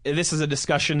 this is a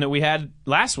discussion that we had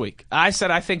last week. I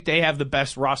said I think they have the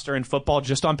best roster in football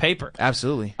just on paper.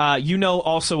 Absolutely. You know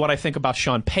also what I think about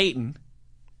Sean Payton,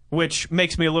 which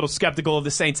makes me a little skeptical of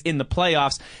the Saints in the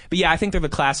playoffs. But yeah, I think they're the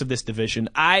class of this division.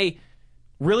 I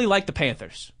really like the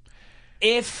Panthers.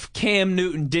 If Cam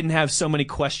Newton didn't have so many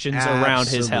questions around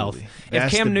his health. Absolutely. If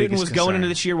That's Cam the Newton biggest was going into concern.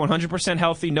 this year 100%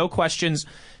 healthy, no questions,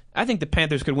 I think the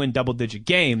Panthers could win double-digit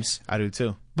games. I do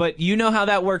too. But you know how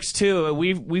that works too.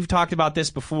 We've talked about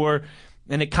this before,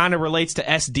 and it kind of relates to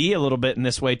SD a little bit in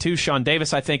this way too. Sean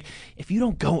Davis, I think, if you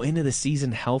don't go into the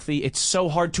season healthy, it's so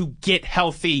hard to get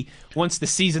healthy once the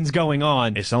season's going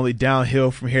on. It's only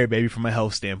downhill from here, baby, from a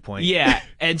health standpoint. Yeah,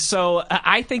 and so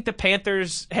I think the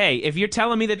Panthers, hey, if you're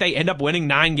telling me that they end up winning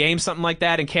 9 games, something like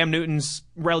that, and Cam Newton's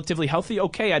relatively healthy,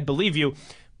 okay, I'd believe you.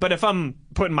 But if I'm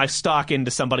putting my stock into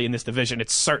somebody in this division,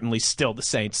 it's certainly still the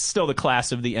Saints, still the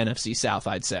class of the NFC South,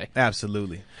 I'd say.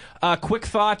 Absolutely. Quick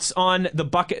thoughts on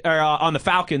on the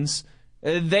Falcons.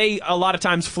 They a lot of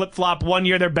times flip flop. One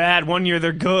year they're bad, one year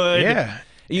they're good. Yeah.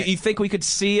 You think we could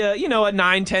see a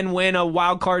 9-10 win, a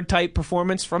wild card type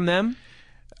performance from them?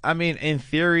 I mean, in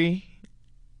theory,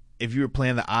 if you were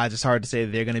playing the odds, it's hard to say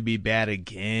they're going to be bad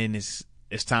again.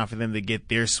 It's time for them to get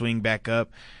their swing back up.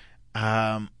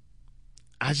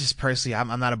 I just personally,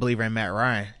 I'm not a believer in Matt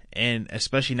Ryan. And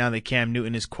especially now that Cam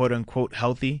Newton is quote-unquote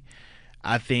healthy,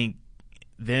 I think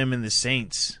them and the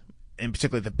Saints, in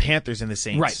particular the Panthers and the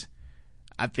Saints, right.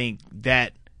 I think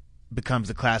that becomes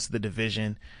the class of the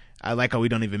division. I like how we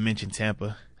don't even mention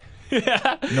Tampa.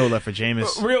 No love for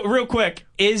Jameis. Real quick,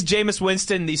 is Jameis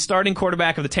Winston the starting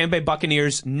quarterback of the Tampa Bay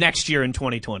Buccaneers next year in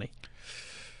 2020?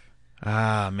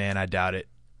 Ah, man, I doubt it.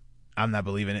 I'm not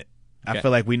believing it. Okay. I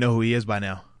feel like we know who he is by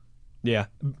now. Yeah.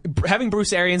 Having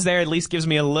Bruce Arians there at least gives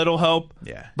me a little hope.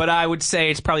 Yeah. But I would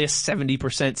say it's probably a 70%,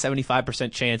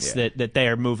 75% chance that they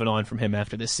are moving on from him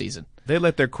after this season. They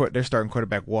let their starting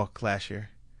quarterback walk last year.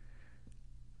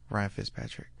 Ryan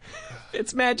Fitzpatrick.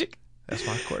 It's magic. That's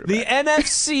my quarterback. The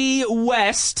NFC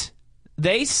West,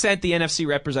 they sent the NFC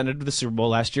representative to the Super Bowl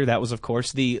last year. That was, of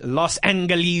course, the Los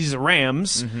Angeles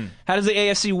Rams. Mm-hmm. How does the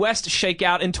AFC West shake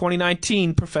out in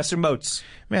 2019, Professor Moats?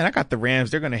 Man, I got the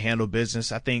Rams. They're going to handle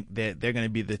business. I think that they're going to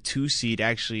be the 2 seed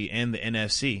actually in the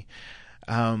NFC.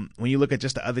 When you look at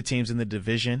just the other teams in the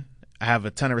division, I have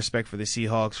a ton of respect for the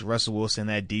Seahawks, Russell Wilson,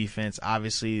 that defense.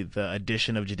 Obviously, the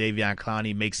addition of Jadeveon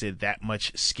Clowney makes it that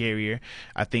much scarier.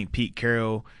 I think Pete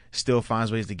Carroll still finds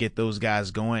ways to get those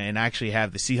guys going, and I actually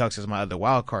have the Seahawks as my other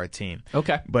wild card team.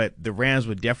 Okay. But the Rams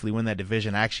would definitely win that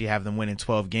division. I actually have them winning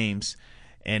 12 games,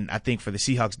 and I think for the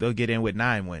Seahawks, they'll get in with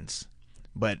 9 wins.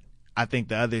 But I think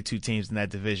the other 2 teams in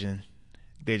that division,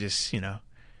 they're just, the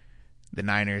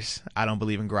Niners. I don't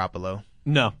believe in Garoppolo.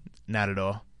 No. Not at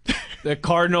all. The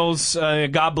Cardinals,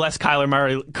 God bless Kyler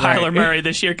Murray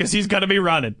this year because he's going to be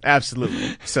running.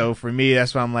 Absolutely. So for me,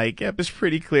 that's why I'm like, yep, it's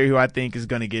pretty clear who I think is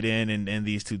going to get in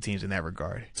these 2 teams in that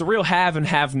regard. It's a real have and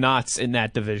have-nots in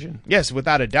that division. Yes,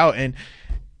 without a doubt. And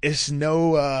it's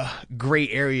no gray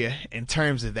area in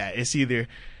terms of that. It's either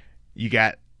you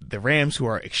got the Rams who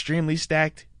are extremely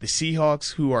stacked, the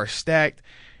Seahawks who are stacked,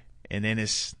 and then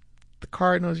it's the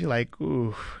Cardinals. You're like,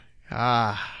 ooh,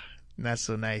 not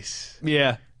so nice.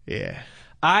 Yeah. Yeah.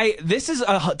 This is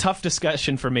a tough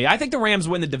discussion for me. I think the Rams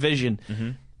win the division.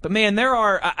 Mm-hmm. But, man,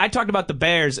 I talked about the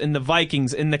Bears and the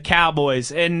Vikings and the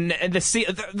Cowboys and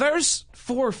there's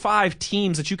 4 or 5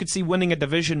 teams that you could see winning a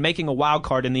division, making a wild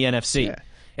card in the NFC. Yeah.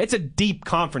 It's a deep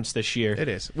conference this year. It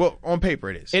is. Well, on paper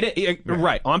it is.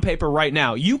 Right, on paper right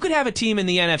now. You could have a team in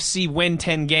the NFC win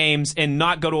 10 games and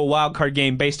not go to a wild card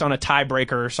game based on a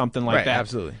tiebreaker or something like that.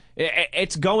 Absolutely.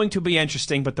 It's going to be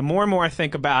interesting, but the more and more I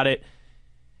think about it,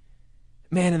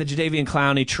 man, in the Jadeveon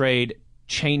Clowney trade,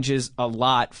 changes a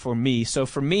lot for me. So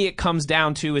for me, it comes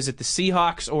down to, is it the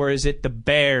Seahawks or is it the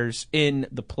Bears in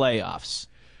the playoffs?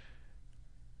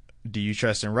 Do you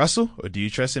trust in Russell or do you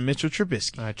trust in Mitchell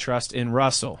Trubisky? I trust in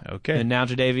Russell. Okay. And now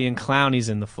Jadeveon Clowney's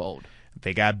in the fold.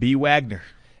 They got B. Wagner.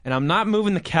 And I'm not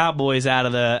moving the Cowboys out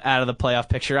of the playoff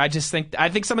picture. I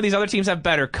think some of these other teams have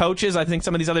better coaches. I think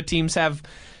some of these other teams have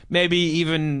maybe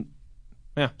even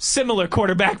similar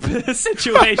quarterback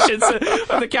situations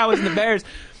of the Cowboys and the Bears.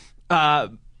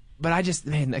 But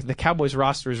the Cowboys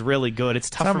roster is really good. It's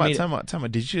tough for me. Time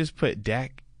out. Did you just put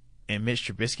Dak and Mitch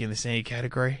Trubisky in the same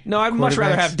category? No, I'd much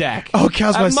rather have Dak. Okay, I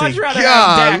was about to say, I'd much rather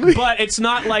have Dak, but it's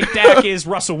not like Dak is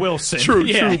Russell Wilson. True.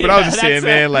 But I was just saying,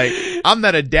 man, like, I'm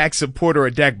not a Dak supporter or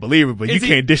a Dak believer, but you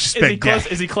can't disrespect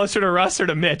Dak. Is he closer to Russ or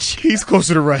to Mitch? He's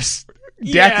closer to Russ.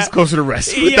 Dak is closer to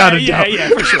Russ, without a doubt. Yeah,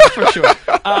 for sure.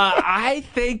 I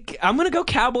think I'm going to go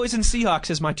Cowboys and Seahawks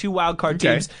as my two wild card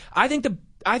teams. I think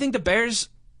the Bears,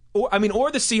 or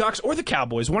the Seahawks or the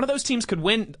Cowboys, one of those teams could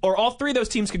win, or all three of those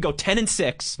teams could go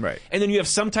 10-6. Right. And then you have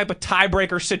some type of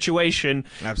tiebreaker situation.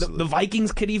 Absolutely. The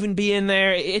Vikings could even be in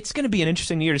there. It's going to be an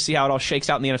interesting year to see how it all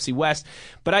shakes out in the NFC West.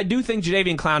 But I do think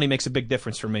Jadeveon Clowney makes a big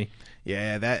difference for me.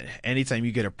 Yeah, that anytime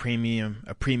you get a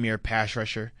premier pass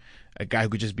rusher, a guy who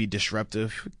could just be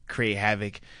disruptive, create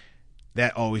havoc,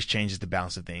 that always changes the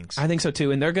balance of things. I think so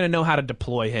too, and they're going to know how to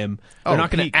deploy him. They're not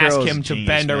going Pete to ask Carroll's him to genius,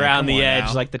 bend man. around Come the on edge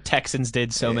now. like the Texans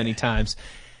did so many times.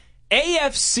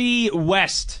 AFC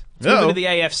West. Let's Uh-oh. move into the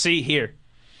AFC here.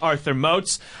 Arthur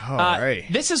Moats. All right.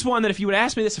 This is one that if you would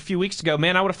ask me this a few weeks ago,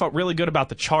 man, I would have felt really good about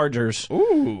the Chargers.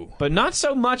 Ooh. But not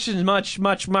so much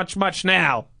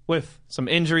now, with some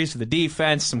injuries to the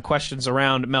defense, some questions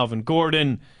around Melvin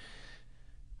Gordon.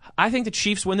 I think the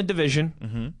Chiefs win the division.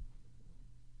 Mm-hmm.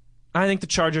 I think the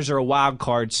Chargers are a wild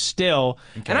card still.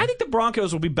 Okay. And I think the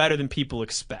Broncos will be better than people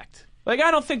expect. Like,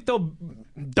 I don't think they'll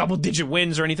double-digit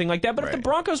wins or anything like that, but if the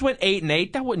Broncos went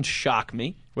 8-8, that wouldn't shock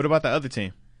me. What about the other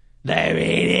team? There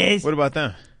it is. What about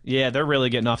them? Yeah, they're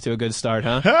really getting off to a good start,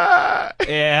 huh?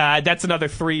 Yeah, that's another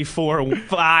 3, 4,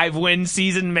 5 win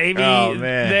season maybe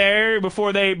there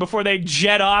before they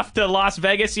jet off to Las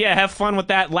Vegas. Yeah, have fun with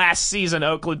that last season,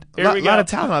 Oakland. Here we go. A lot of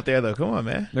talent out there, though. Come on,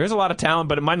 man. There's a lot of talent,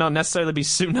 but it might not necessarily be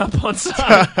suiting up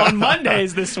on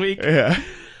Mondays this week. Yeah.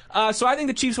 So I think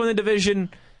the Chiefs win the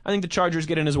division. I think the Chargers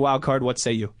get in as a wild card. What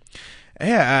say you?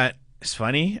 Yeah, it's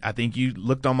funny. I think you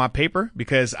looked on my paper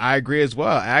because I agree as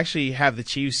well. I actually have the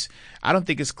Chiefs. I don't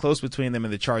think it's close between them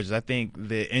and the Chargers. I think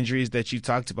the injuries that you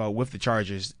talked about with the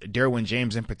Chargers, Derwin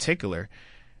James in particular,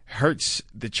 hurts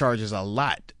the Chargers a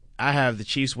lot. I have the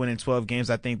Chiefs winning 12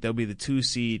 games. I think they'll be the 2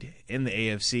 seed in the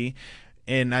AFC.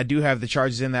 And I do have the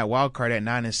Chargers in that wild card at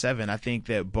 9-7. I think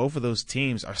that both of those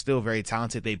teams are still very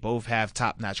talented. They both have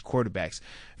top-notch quarterbacks.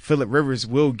 Phillip Rivers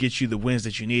will get you the wins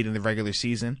that you need in the regular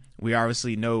season. We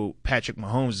obviously know Patrick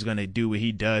Mahomes is going to do what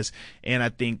he does. And I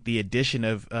think the addition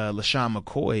of LaShawn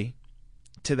McCoy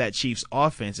to that Chiefs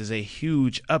offense is a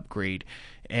huge upgrade.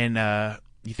 And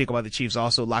you think about the Chiefs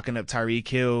also locking up Tyreek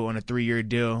Hill on a 3-year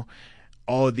deal.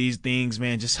 All of these things,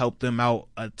 man, just help them out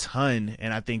a ton.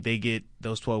 And I think they get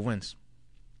those 12 wins.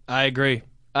 I agree.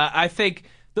 I think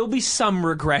there'll be some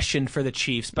regression for the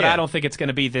Chiefs, but I don't think it's going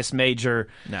to be this major.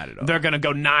 Not at all. They're going to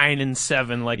go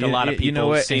 9-7 like a lot of people. You know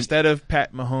what? Instead of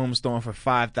Pat Mahomes throwing for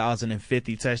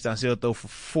 5,050 touchdowns, he'll throw for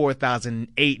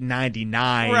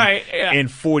 4,899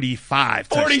 and 45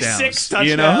 46 touchdowns.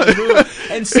 You know?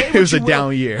 And say what it was you a will,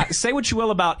 down year. Say what you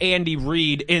will about Andy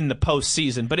Reid in the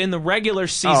postseason, but in the regular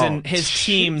season, his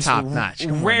teams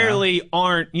rarely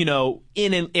aren't,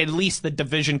 in at least the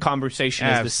division conversation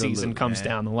as the season comes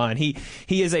down the line. He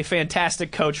is a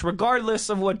fantastic coach, regardless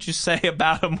of what you say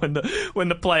about him when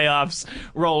the playoffs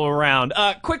roll around.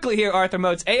 Quickly here, Arthur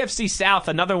Moats, AFC South,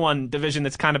 another one division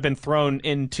that's kind of been thrown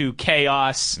into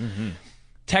chaos. Mm-hmm.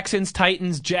 Texans,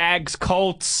 Titans, Jags,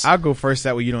 Colts. I'll go first.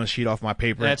 That way you don't cheat off my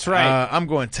paper. That's right. I'm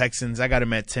going Texans. I got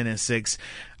them at 10-6.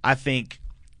 I think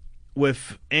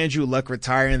with Andrew Luck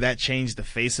retiring, that changed the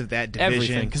face of that division.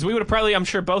 Everything. Because we would have probably, I'm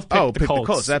sure, both picked the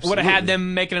Colts. Absolutely. Would have had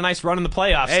them making a nice run in the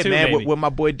playoffs, hey, too, man, maybe. With my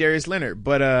boy Darius Leonard.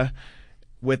 But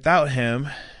without him,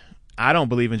 I don't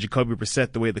believe in Jacoby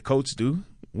Brissett the way the Colts do,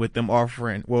 with them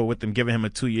giving him a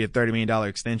 2-year, $30 million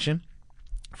extension.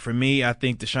 For me, I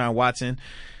think Deshaun Watson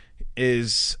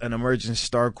is an emerging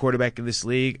star quarterback in this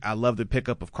league. I love the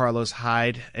pickup of Carlos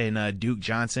Hyde and Duke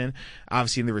Johnson.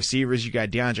 Obviously, in the receivers, you got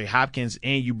DeAndre Hopkins,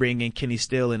 and you bring in Kenny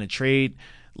Still in a trade.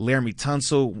 Laramie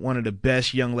Tunsil, one of the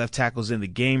best young left tackles in the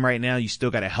game right now. You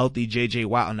still got a healthy J.J.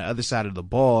 Watt on the other side of the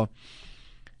ball.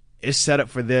 It's set up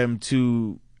for them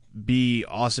to be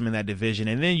awesome in that division.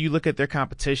 And then you look at their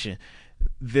competition.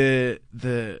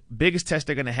 the biggest test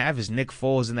they're going to have is Nick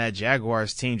Foles and that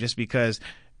Jaguars team, just because,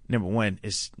 number one,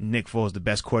 is Nick Foles the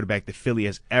best quarterback that Philly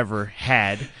has ever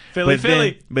had.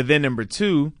 Philly. But then number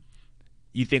two,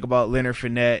 you think about Leonard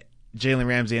Fournette, Jalen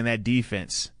Ramsey, and that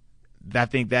defense. I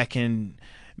think that can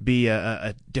be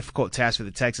a difficult task for the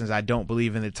Texans. I don't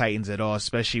believe in the Titans at all,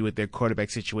 especially with their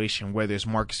quarterback situation, whether it's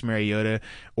Marcus Mariota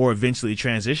or eventually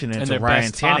transition into and their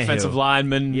Ryan best Tannehill. offensive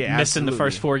lineman missing absolutely. the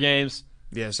first 4 games.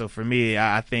 Yeah, so for me,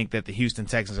 I think that the Houston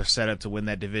Texans are set up to win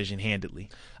that division handedly.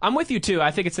 I'm with you, too.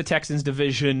 I think it's the Texans'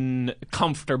 division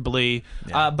comfortably.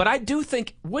 Yeah. But I do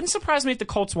think, wouldn't surprise me if the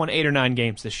Colts won 8 or 9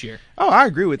 games this year. Oh, I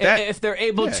agree with that. If they're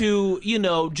able to,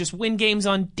 just win games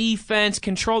on defense,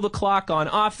 control the clock on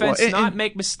offense, not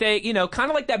make mistakes, kind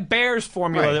of like that Bears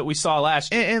formula that we saw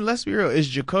last year. And let's be real, is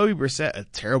Jacoby Brissett a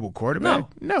terrible quarterback?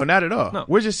 No, not at all. No.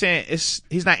 We're just saying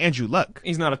he's not Andrew Luck.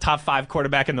 He's not a top 5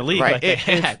 quarterback in the league Right. like they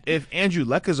had. If Andrew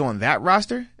Luck is on that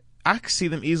roster, I could see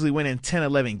them easily winning 10,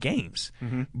 11 games.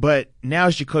 Mm-hmm. But now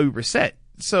it's Jacoby Brissett.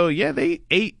 So, yeah,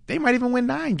 they might even win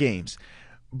 9 games.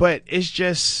 But it's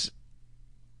just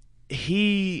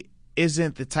he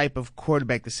isn't the type of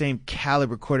quarterback, the same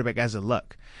caliber quarterback as a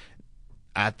Luck.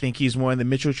 I think he's more in the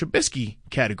Mitchell Trubisky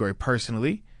category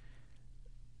personally.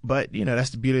 But, that's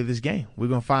the beauty of this game. We're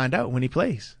going to find out when he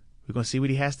plays. We're going to see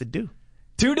what he has to do.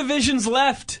 2 divisions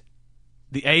left.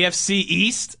 The AFC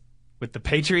East with the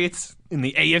Patriots in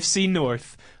the AFC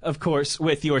North, of course,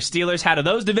 with your Steelers. How do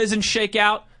those divisions shake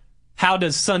out? How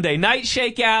does Sunday night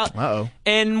shake out? Uh-oh.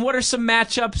 And what are some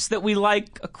matchups that we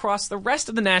like across the rest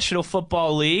of the National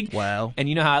Football League? Wow. And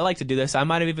you know how I like to do this. I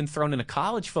might have even thrown in a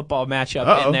college football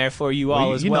matchup in there for you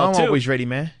all as well, I'm too. always ready,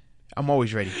 man. I'm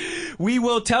always ready. We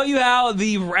will tell you how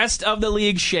the rest of the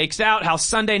league shakes out, how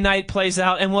Sunday night plays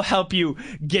out, and we'll help you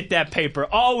get that paper.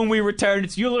 All when we return.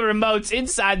 It's Euler Remotes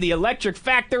inside the Electric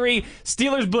Factory.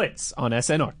 Steelers Blitz on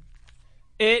SNR.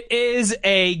 It is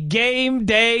a game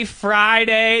day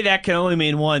Friday. That can only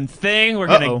mean one thing. We're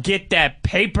going to get that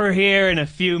paper here in a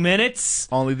few minutes.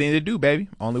 Only thing to do, baby.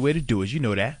 Only way to do is, you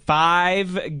know that.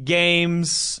 5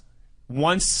 games.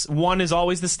 One is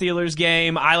always the Steelers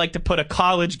game. I like to put a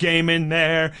college game in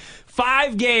there.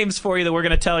 5 games for you that we're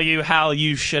going to tell you how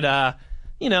you should,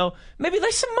 maybe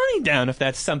lay some money down if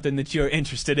that's something that you're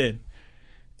interested in.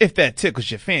 If that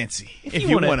tickles your fancy. If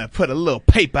you want to put a little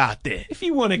paper out there. If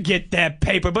you want to get that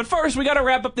paper. But first, we got to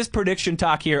wrap up this prediction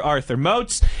talk here, Arthur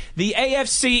Moats. The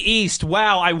AFC East.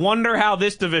 Wow, I wonder how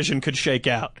this division could shake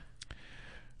out.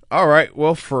 All right,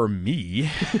 well, for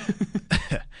me,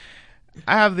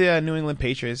 I have the New England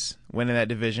Patriots winning that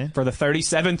division. For the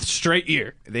 37th straight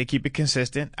year. They keep it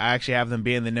consistent. I actually have them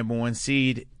being the number 1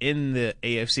 seed in the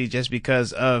AFC just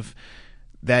because of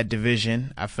that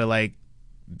division. I feel like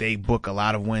they book a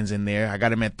lot of wins in there. I got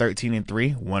them at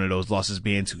 13-3. One of those losses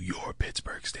being to your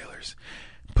Pittsburgh Steelers,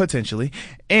 potentially.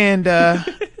 And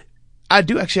I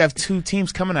do actually have 2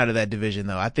 teams coming out of that division,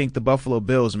 though. I think the Buffalo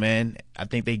Bills, man, I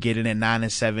think they get in at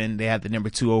 9-7. They had the number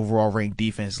 2 overall ranked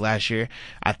defense last year.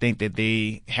 I think that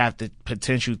they have the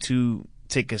potential to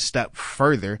take a step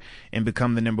further and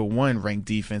become the number 1 ranked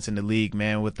defense in the league,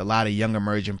 man, with a lot of young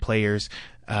emerging players.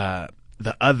 The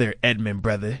other Edmund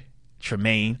brother,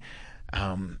 Tremaine.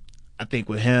 I think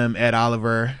with him, Ed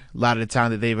Oliver, a lot of the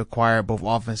time that they've acquired both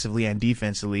offensively and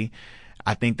defensively,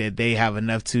 I think that they have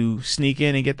enough to sneak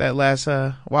in and get that last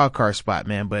wild card spot,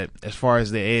 man. But as far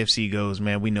as the AFC goes,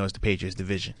 man, we know it's the Patriots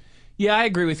division. Yeah, I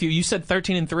agree with you. You said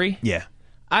 13-3? Yeah.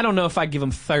 I don't know if I'd give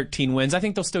them 13 wins. I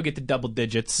think they'll still get to double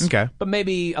digits. Okay. But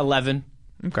maybe 11.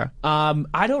 Okay.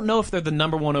 I don't know if they're the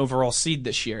number 1 overall seed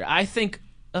this year. I think,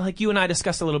 like you and I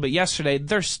discussed a little bit yesterday,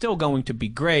 they're still going to be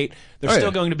great. They're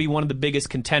still going to be one of the biggest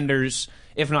contenders,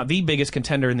 if not the biggest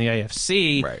contender in the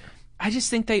AFC. Right. I just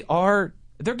think they're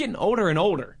getting older and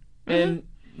older. Mm-hmm. And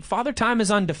Father Time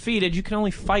is undefeated. You can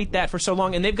only fight that for so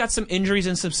long. And they've got some injuries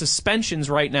and some suspensions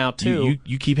right now, too.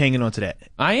 You keep hanging on to that.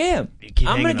 I am.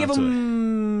 I'm going to give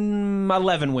them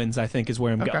 11 wins, I think, is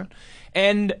where I'm going.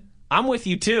 And I'm with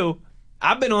you, too.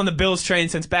 I've been on the Bills train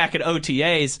since back at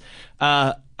OTAs.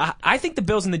 I think the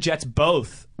Bills and the Jets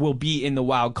both will be in the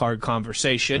wild card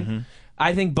conversation. Mm-hmm.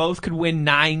 I think both could win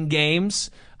 9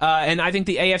 games. And I think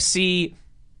the AFC,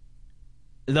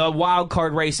 the wild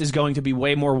card race is going to be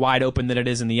way more wide open than it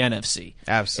is in the NFC.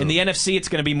 Absolutely. In the NFC, it's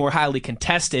going to be more highly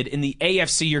contested. In the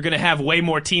AFC, you're going to have way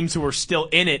more teams who are still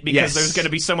in it because there's going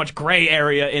to be so much gray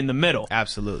area in the middle.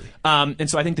 Absolutely. And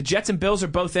so I think the Jets and Bills are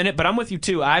both in it, but I'm with you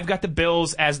too. I've got the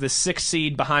Bills as the 6th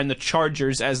seed behind the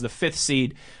Chargers as the 5th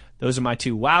seed. Those are my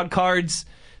 2 wild cards.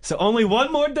 So only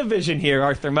one more division here,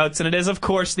 Arthur Moats, and it is, of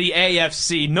course, the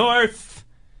AFC North.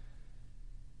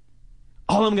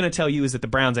 All I'm going to tell you is that the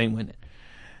Browns ain't winning.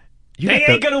 They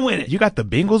ain't going to win it. You got the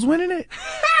Bengals winning it?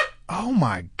 Oh,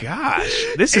 my gosh.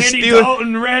 This is Andy Steelers.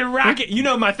 Dalton, Red Rocket. You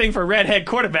know my thing for redhead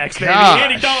quarterbacks, baby. Gosh.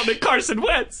 Andy Dalton and Carson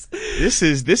Wentz. This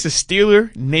is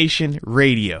Steeler Nation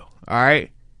Radio. All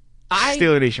right?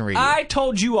 Steeler Nation Radio. I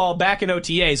told you all back in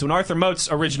OTAs when Arthur Moats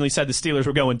originally said the Steelers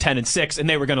were going 10-6 and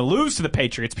they were going to lose to the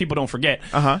Patriots. People don't forget.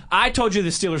 I told you the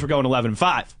Steelers were going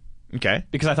 11-5. Okay.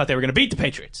 Because I thought they were going to beat the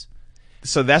Patriots.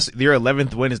 So that's your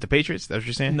 11th win is the Patriots? That's what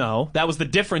you're saying? No, that was the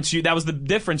difference. That was the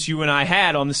difference you and I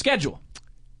had on the schedule.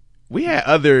 We had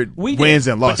other wins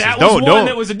and losses. But that was one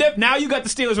that was a dip. Now you got the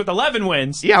Steelers with 11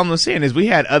 wins. Yeah, I'm saying is we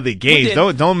had other games.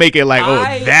 Don't make it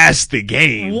like, that's the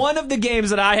game. One of the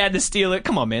games that I had the Steelers.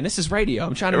 Come on, man. This is radio.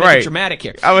 I'm trying to make it dramatic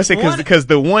here. I would say because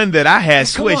the one that I had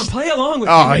switched. Come on, play along with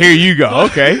me. Oh, here you go.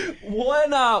 Okay.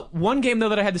 One game though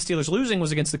that I had the Steelers losing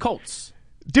was against the Colts.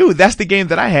 Dude, that's the game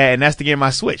that I had, and that's the game I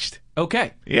switched.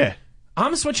 Okay. Yeah.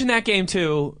 I'm switching that game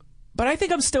too, but I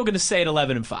think I'm still going to say it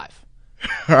 11-5.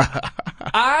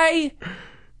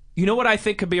 You know what I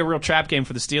think could be a real trap game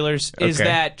for the Steelers is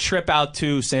that trip out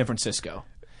to San Francisco.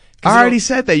 I already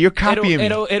said that. You're copying me.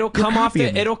 It'll come off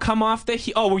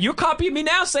the. Oh, well, you're copying me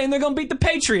now, saying they're going to beat the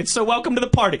Patriots. So welcome to the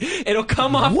party. It'll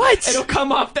come off. What? It'll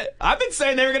come off the. I've been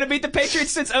saying they were going to beat the Patriots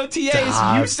since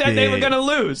OTAs. You said they were going to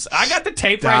lose. I got the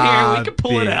tape right here. We can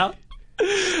pull it out.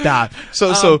 Stop.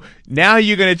 So now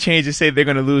you're going to change and say they're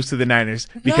going to lose to the Niners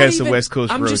because of West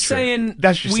Coast road trip. I'm just saying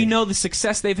we know the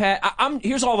success they've had.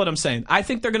 Here's all that I'm saying. I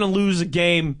think they're going to lose a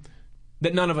game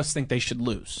that none of us think they should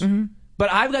lose. Mm-hmm.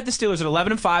 But I've got the Steelers at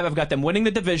 11-5. I've got them winning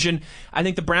the division. I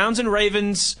think the Browns and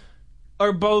Ravens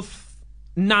are both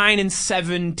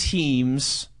 9-7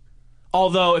 teams.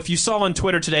 Although, if you saw on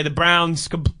Twitter today, the Browns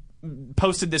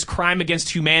posted this crime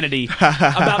against humanity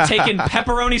about taking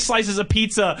pepperoni slices of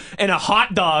pizza and a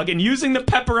hot dog and using the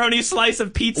pepperoni slice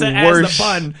of pizza as the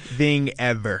bun. Thing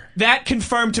ever. That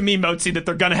confirmed to me, Mozi, that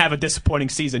they're going to have a disappointing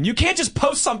season. You can't just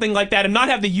post something like that and not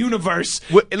have the universe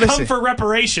come for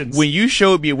reparations. When you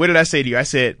showed me, what did I say to you? I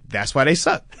said, that's why they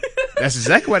suck. That's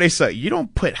exactly why they suck. You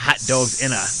don't put hot dogs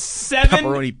in a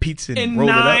pepperoni pizza and roll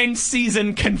it up. 7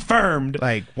 season confirmed.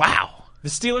 Like, wow. The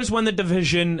Steelers won the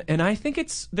division, and I think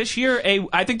it's this year.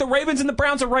 I think the Ravens and the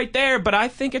Browns are right there, but I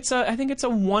think it's a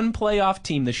one playoff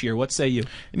team this year. What say you?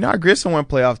 I agree it's a one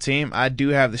playoff team. I do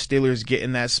have the Steelers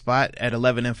getting that spot at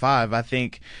 11-5. I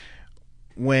think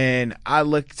when I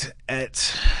looked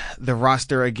at the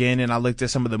roster again, and I looked at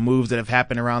some of the moves that have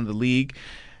happened around the league,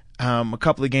 a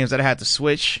couple of games that I had to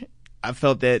switch, I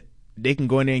felt that they can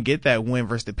go in there and get that win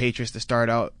versus the Patriots to start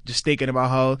out. Just thinking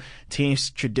about how teams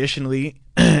traditionally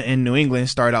in New England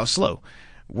start out slow.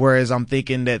 Whereas I'm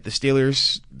thinking that the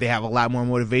Steelers, they have a lot more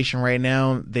motivation right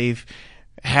now. They've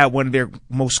had one of their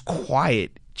most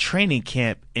quiet training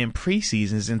camp in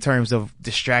preseasons in terms of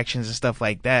distractions and stuff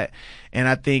like that. And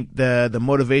I think the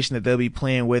motivation that they'll be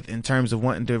playing with in terms of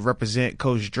wanting to represent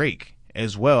Coach Drake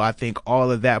as well, I think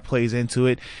all of that plays into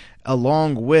it,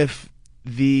 along with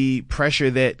the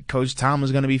pressure that Coach Tom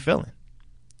is going to be feeling.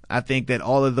 I think that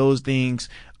all of those things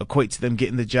equate to them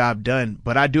getting the job done.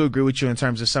 But I do agree with you in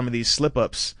terms of some of these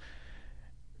slip-ups,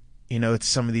 it's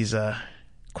some of these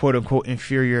quote-unquote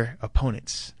inferior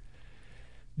opponents.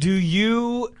 Do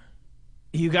you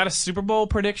got a Super Bowl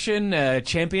prediction, a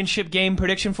championship game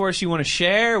prediction for us you want to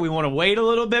share? We want to wait a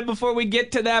little bit before we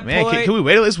get to that point? Can we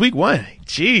wait till it's week 1?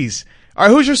 Jeez. All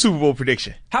right, who's your Super Bowl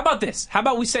prediction? How about this? How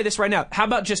about we say this right now? How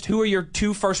about just who are your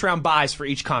 2 first-round buys for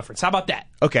each conference? How about that?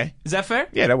 Okay. Is that fair?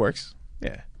 Yeah, that works.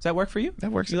 Yeah. Does that work for you?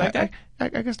 That works. You like that? I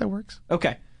guess that works.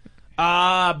 Okay.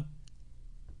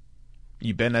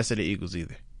 You better not say the Eagles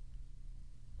either.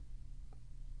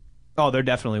 Oh, they're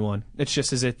definitely one. It's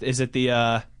just is it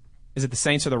the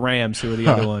Saints or the Rams who are the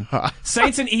other one?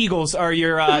 Saints and Eagles are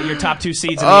your top 2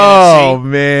 seeds in the NFC. Oh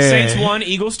man. Saints 1,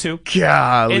 Eagles 2.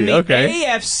 Golly. In the okay.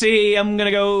 AFC, I'm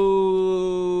gonna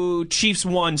go Chiefs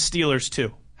 1, Steelers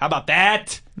 2. How about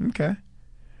that? Okay.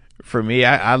 For me,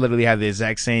 I literally have the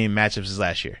exact same matchups as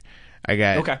last year. I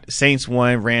got Saints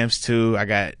 1, Rams 2. I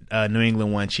got New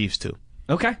England 1, Chiefs 2.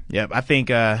 Okay. Yep. I think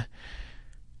the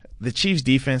Chiefs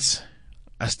defense,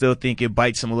 I still think it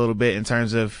bites them a little bit in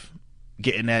terms of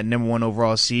getting that number 1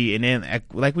 overall seed. And then,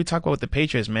 like we talked about with the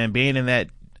Patriots, man, being in that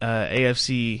the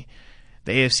AFC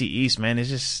East, man,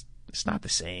 it's not the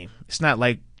same. It's not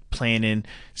like playing in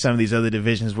some of these other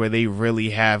divisions where they really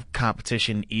have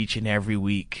competition each and every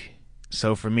week.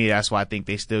 So for me, that's why I think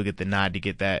they still get the nod to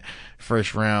get that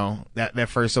first round, that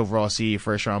first overall seed,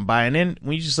 first round bye. And then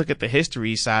when you just look at the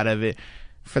history side of it,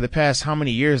 for the past how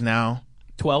many years now?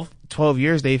 12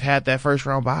 years they've had that first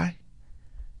round bye.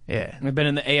 Yeah. They've been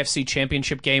in the AFC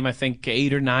Championship game, I think,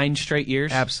 8 or 9 straight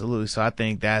years. Absolutely. So I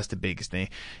think that's the biggest thing.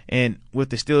 And with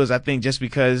the Steelers, I think just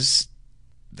because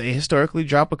they historically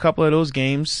drop a couple of those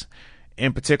games,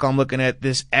 in particular, I'm looking at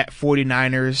this at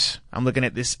 49ers. I'm looking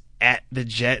at this at the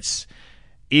Jets.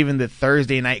 Even the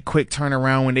Thursday night quick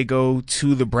turnaround when they go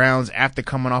to the Browns after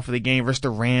coming off of the game versus the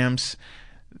Rams.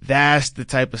 That's the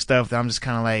type of stuff that I'm just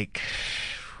kind of like,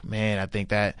 man, I think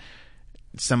that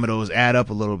some of those add up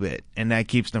a little bit, and that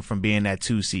keeps them from being that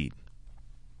 2 seed.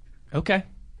 Okay.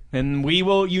 And we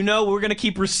will, we're going to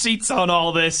keep receipts on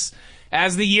all this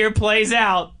as the year plays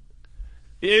out.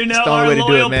 Our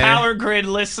loyal Power Grid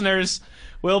listeners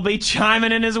will be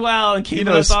chiming in as well and keeping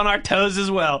us on our toes as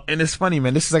well. And it's funny,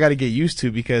 man. This is I got to get used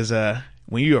to because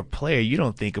when you're a player, you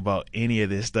don't think about any of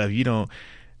this stuff. You don't.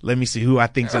 Let me see who I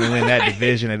think's going to win that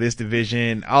division or this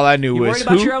division. All I knew was worried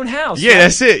about your own house. Yeah, right?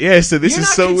 That's it. Yeah, so this is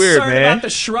so weird, man. You're not concerned about the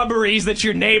shrubberies that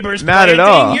your neighbors not planting. At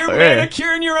all. You're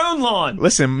manicuring your own lawn.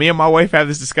 Listen, me and my wife have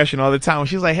this discussion all the time.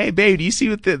 She's like, "Hey, babe, do you see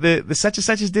what the such and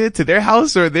suches did to their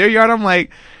house or their yard?" I'm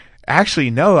like, actually,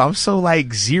 no. I'm so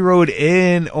like zeroed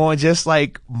in on just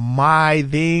like my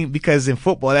thing because in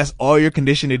football, that's all you're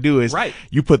conditioned to do is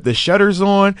you put the shutters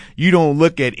on. You don't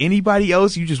look at anybody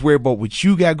else. You just worry about what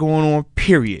you got going on.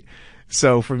 Period.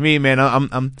 So for me, man,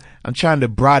 I'm trying to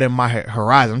broaden my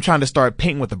horizon. I'm trying to start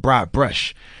painting with a broad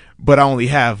brush, but I only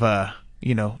have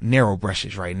narrow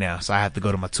brushes right now. So I have to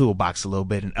go to my toolbox a little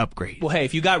bit and upgrade. Well, hey,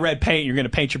 if you got red paint, you're going to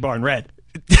paint your barn red.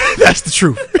 That's the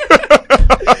truth.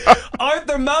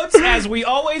 Arthur Moats, as we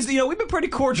always, we've been pretty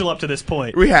cordial up to this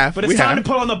point. We have. But it's time to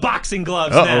put on the boxing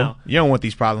gloves now. You don't want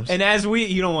these problems. And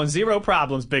you don't want zero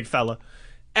problems, big fella.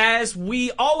 As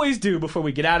we always do before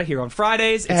we get out of here on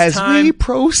Fridays, it's time. We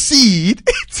proceed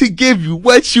to give you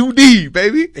what you need,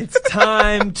 baby. It's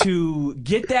time to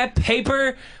get that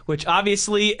paper, which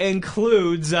obviously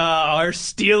includes our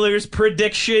Steelers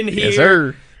prediction here. Yes,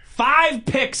 sir. 5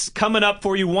 picks coming up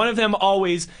for you. One of them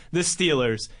always the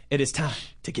Steelers. It is time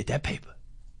to get that paper.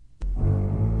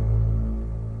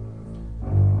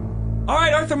 All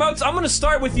right, Arthur Moats, I'm going to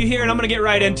start with you here, and I'm going to get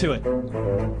right into it.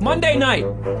 Monday night,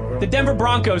 the Denver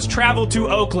Broncos travel to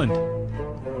Oakland.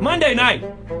 Monday night,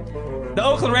 the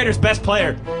Oakland Raiders' best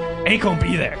player ain't going to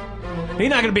be there. He's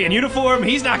not going to be in uniform.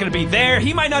 He's not going to be there.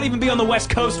 He might not even be on the West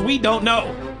Coast. We don't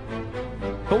know.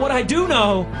 But what I do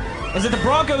know is that the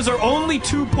Broncos are only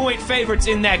 2-point favorites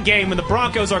in that game, and the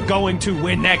Broncos are going to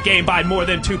win that game by more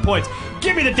than 2 points.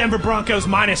 Give me the Denver Broncos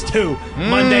 -2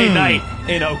 Monday night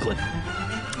in Oakland.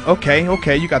 Okay.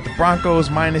 You got the Broncos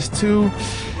 -2.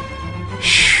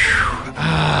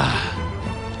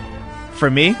 For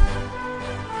me,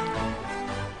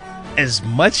 as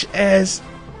much as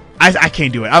I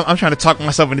can't do it. I'm trying to talk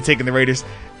myself into taking the Raiders.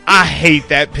 I hate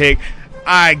that pick.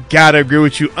 I gotta agree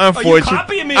with you.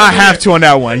 Unfortunately, I have to on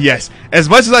that one. Yes, as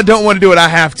much as I don't want to do it, I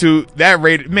have to. That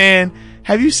Raider, man.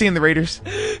 Have you seen the Raiders?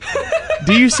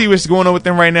 Do you see what's going on with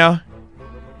them right now?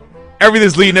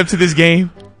 Everything's leading up to this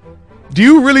game. Do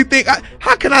you really think?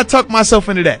 How can I talk myself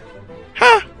into that?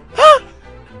 Huh?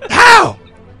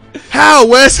 How,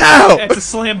 Wes? How? It's a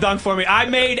slam dunk for me. I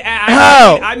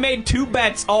made 2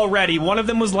 bets already. One of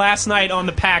them was last night on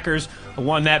the Packers. I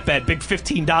won that bet. Big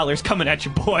 $15 coming at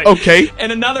your boy. Okay.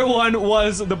 And another one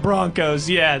was the Broncos.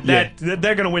 Yeah,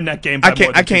 they're going to win that game by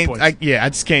more than 2 points. I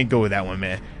just can't go with that one,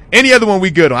 man. Any other one we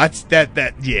good on?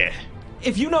 Yeah.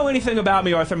 If you know anything about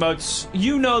me, Arthur Moats,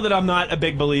 you know that I'm not a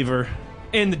big believer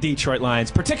in the Detroit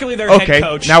Lions, particularly their head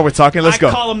coach. Now we're talking. Let's go.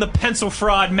 I call him the pencil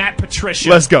fraud, Matt Patricia.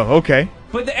 Let's go. Okay.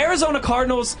 But the Arizona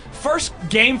Cardinals, first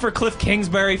game for Cliff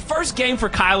Kingsbury, first game for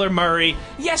Kyler Murray.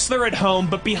 Yes, they're at home,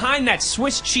 but behind that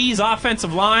Swiss cheese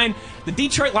offensive line, the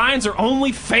Detroit Lions are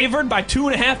only favored by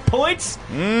 2.5 points.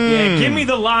 Yeah, give me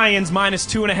the Lions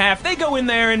 -2.5. They go in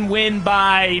there and win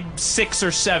by 6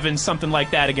 or 7, something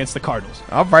like that, against the Cardinals.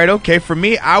 All right, okay. For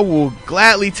me, I will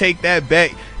gladly take that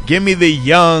bet. Give me the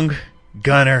young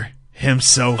gunner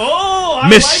himself. Oh, I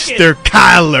Mr. like it.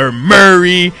 Kyler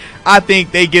Murray. I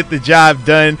think they get the job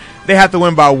done. They have to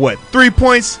win by what? 3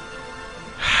 points?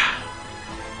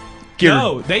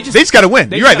 No, they just got to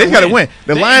win. You're right. They got to win.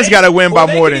 The Lions got to win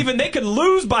by more than. They could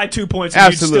lose by 2 points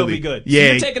and you'd still be good. Yeah.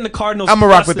 So you're taking the Cardinals. I'm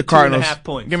gonna rock with the Cardinals. 2.5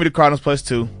 points. Give me the Cardinals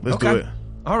 +2. Let's do it.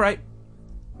 All right.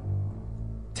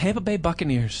 Tampa Bay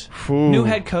Buccaneers. Ooh. New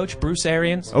head coach Bruce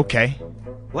Arians. Okay.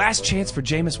 Last chance for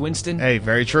Jameis Winston. Hey,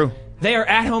 very true. They are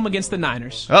at home against the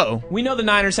Niners. Uh-oh. We know the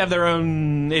Niners have their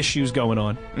own issues going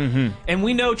on. Mm-hmm. And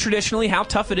we know traditionally how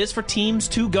tough it is for teams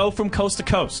to go from coast to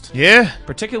coast. Yeah.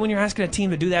 Particularly when you're asking a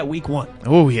team to do that week 1.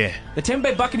 Oh, yeah. The Tampa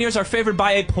Bay Buccaneers are favored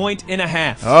by 1.5 points.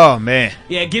 Oh, man.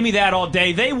 Yeah, give me that all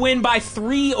day. They win by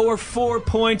 3 or 4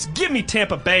 points. Give me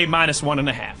Tampa Bay minus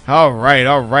 1.5. All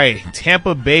right.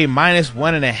 Tampa Bay minus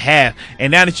 1.5.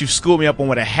 And now that you've schooled me up on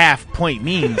what a half point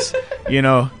means,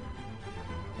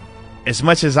 as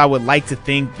much as I would like to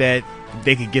think that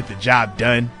they could get the job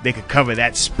done, they could cover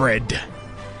that spread,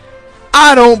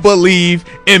 I don't believe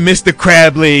in Mr.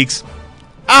 Crab Legs.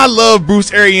 I love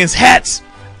Bruce Arians' hats,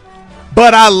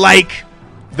 but I like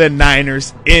the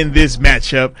Niners in this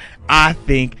matchup. I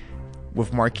think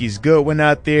with Marquise Goodwin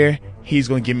out there, he's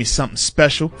going to give me something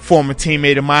special. Former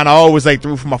teammate of mine. I always like to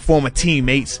root for my former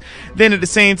teammates. Then at the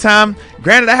same time,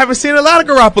 granted, I haven't seen a lot of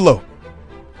Garoppolo,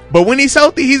 but when he's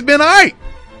healthy, he's been all right.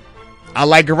 I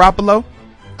like Garoppolo.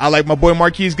 I like my boy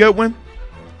Marquise Goodwin.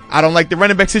 I don't like the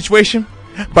running back situation,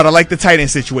 but I like the tight end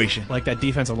situation. Like that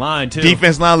defensive line, too.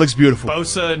 Defense line looks beautiful.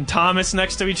 Bosa and Thomas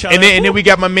next to each other. And then we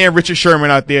got my man Richard Sherman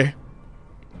out there.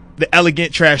 The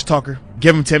elegant trash talker.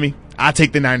 Give him to me. I'll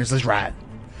take the Niners. Let's ride.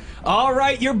 All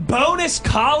right, your bonus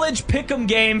college pick'em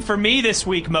game for me this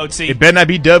week, Mozi. It better not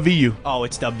be WVU. Oh,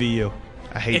 it's WVU.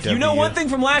 I hate If WVU. you know one thing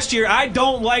from last year, I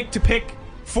don't like to pick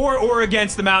for or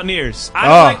against the Mountaineers. I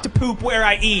don't like to poop where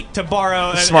I eat, to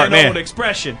borrow an old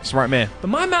expression. Smart man. But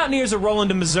my Mountaineers are rolling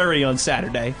to Missouri on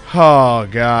Saturday. Oh,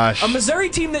 gosh. A Missouri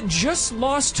team that just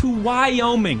lost to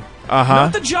Wyoming. Uh-huh.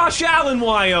 Not the Josh Allen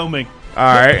Wyoming. All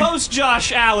right.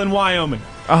 Post-Josh Allen Wyoming.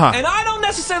 Uh-huh. And I don't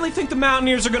necessarily think the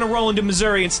Mountaineers are going to roll into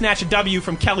Missouri and snatch a W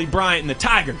from Kelly Bryant and the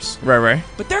Tigers. Right.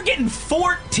 But they're getting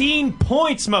 14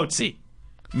 points, Mozi.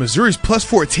 Missouri's plus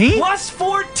 14? Plus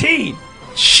 14.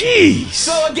 Jeez.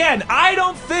 So again, I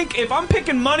don't think, if I'm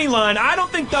picking money line, I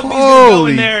don't think W's going to go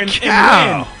in there and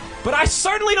win. But I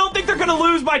certainly don't think they're going to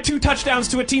lose by 2 touchdowns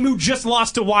to a team who just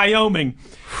lost to Wyoming.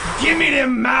 Give me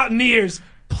them Mountaineers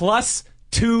plus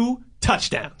 2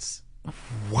 touchdowns.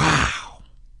 Wow.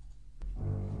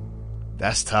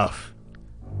 That's tough.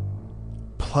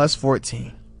 Plus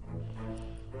 14.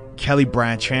 Kelly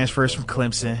Bryant transfers from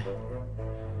Clemson.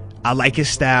 I like his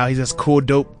style. He has a cool,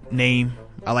 dope name.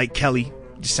 I like Kelly.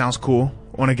 Just sounds cool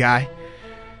on a guy.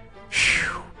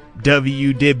 Whew.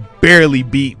 W did barely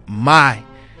beat my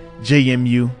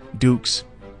JMU Dukes,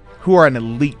 who are an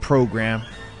elite program.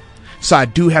 So I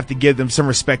do have to give them some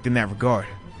respect in that regard.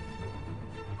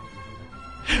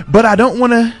 But I don't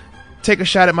want to take a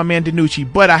shot at my man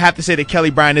DiNucci, but I have to say that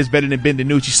Kelly Bryant is better than Ben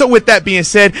DiNucci. So with that being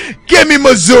said, give me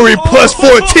Missouri plus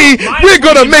 14. We're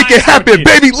going to make it happen,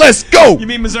 baby. Let's go. You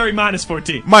mean Missouri minus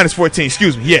 14? Minus 14,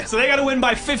 excuse me, yeah. So they got to win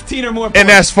by 15 or more points. And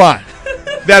that's fine.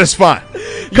 That is fine.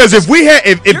 Because if we had,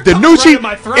 if DiNucci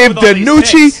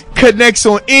connects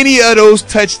on any of those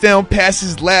touchdown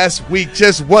passes last week,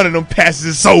 just one of them passes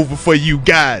is over for you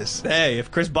guys. Hey, if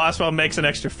Chris Boswell makes an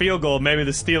extra field goal, maybe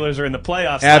the Steelers are in the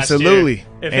playoffs. Absolutely.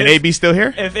 Last year. And AB still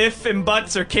here? If and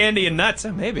buts are candy and nuts,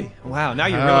 maybe. Wow, now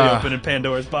you're really opening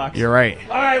Pandora's box. You're right.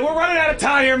 All right, we're running out of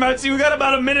time here, Mozi. We got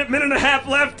about a minute and a half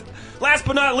left. Last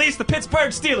but not least, the Pittsburgh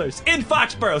Steelers in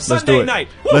Foxborough Sunday night.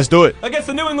 Woo! Let's do it. Against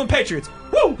the New England Patriots.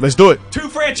 Woo! Let's do it. 2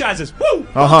 franchises. Woo!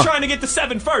 Both trying to get to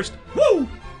 7 first. Woo!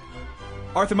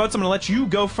 Arthur Moats, I'm going to let you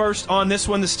go first on this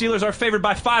one. The Steelers are favored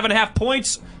by 5.5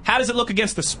 points. How does it look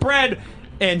against the spread?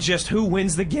 And just who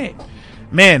wins the game?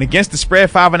 Man, against the spread,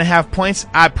 5.5 points.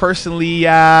 I personally,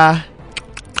 I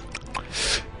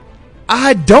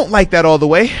don't like that all the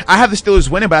way. I have the Steelers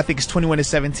winning, but I think it's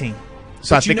 21-17.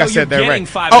 So I think I said that right.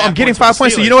 I'm getting 5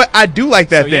 points. So you know what? I do like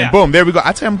that then. Boom, there we go.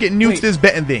 I tell you, I'm getting new to this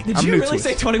betting thing. Did you really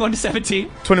say 21-17?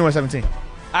 21-17.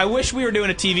 I wish we were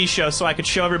doing a TV show so I could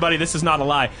show everybody this is not a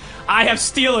lie. I have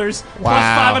Steelers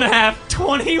plus 5.5,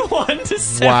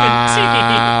 21-17.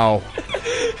 Wow.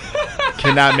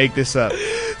 Cannot make this up.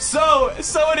 So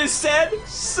it is said,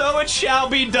 so it shall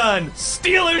be done.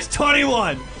 Steelers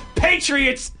 21,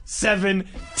 Patriots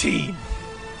 17.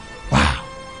 Wow.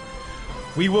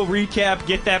 We will recap,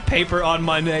 get that paper on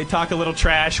Monday, talk a little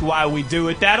trash while we do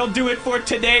it. That'll do it for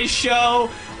today's show.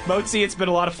 Mozi, it's been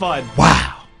a lot of fun.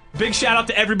 Wow. Big shout out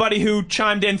to everybody who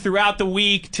chimed in throughout the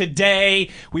week today.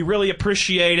 We really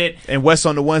appreciate it. And Wes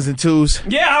on the ones and twos.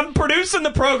 Yeah, I'm producing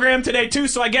the program today too,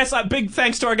 so I guess big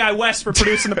thanks to our guy Wes for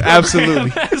producing the program.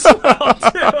 Absolutely. As well,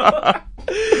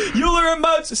 too. Euler and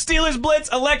Moats, Steelers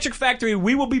Blitz, Electric Factory.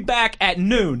 We will be back at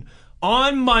noon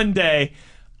on Monday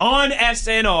on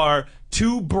SNR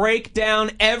to break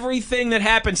down everything that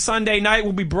happened Sunday night.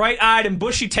 We'll be bright-eyed and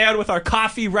bushy-tailed with our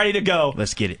coffee ready to go.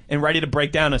 Let's get it. And ready to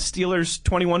break down a Steelers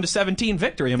 21-17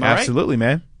 victory. Am I right? Absolutely,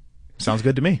 man. Sounds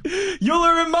good to me.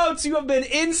 Euler Remotes, you have been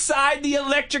inside the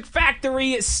electric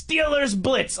factory. Steelers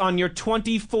Blitz on your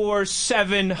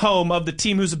 24/7 home of the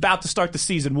team who's about to start the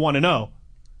season 1-0.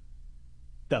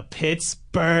 The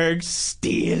Pittsburgh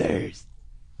Steelers.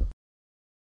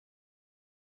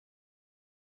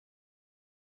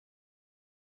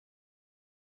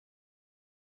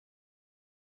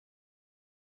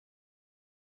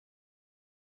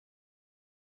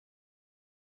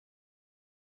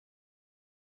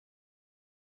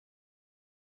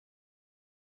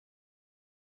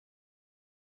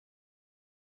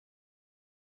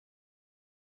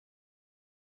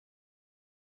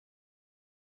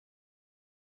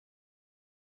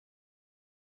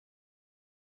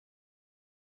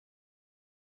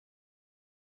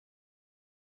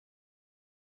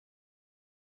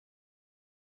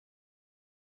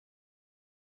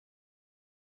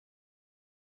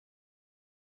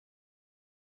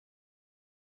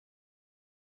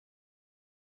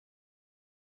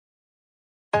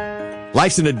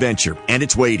 Life's an adventure, and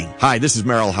it's waiting. Hi, this is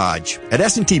Merrill Hodge. At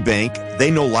S&T Bank, they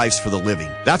know life's for the living.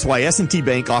 That's why S&T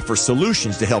Bank offers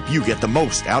solutions to help you get the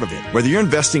most out of it. Whether you're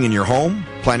investing in your home,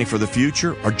 planning for the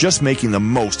future, or just making the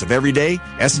most of every day,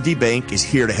 S&T Bank is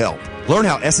here to help. Learn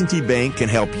how S&T Bank can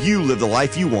help you live the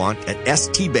life you want at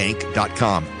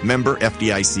stbank.com. Member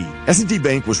FDIC. S&T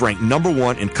Bank was ranked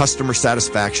 #1 in customer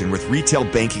satisfaction with retail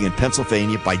banking in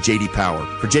Pennsylvania by J.D. Power.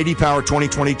 For J.D. Power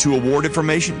 2022 award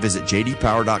information, visit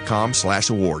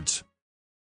jdpower.com/awards.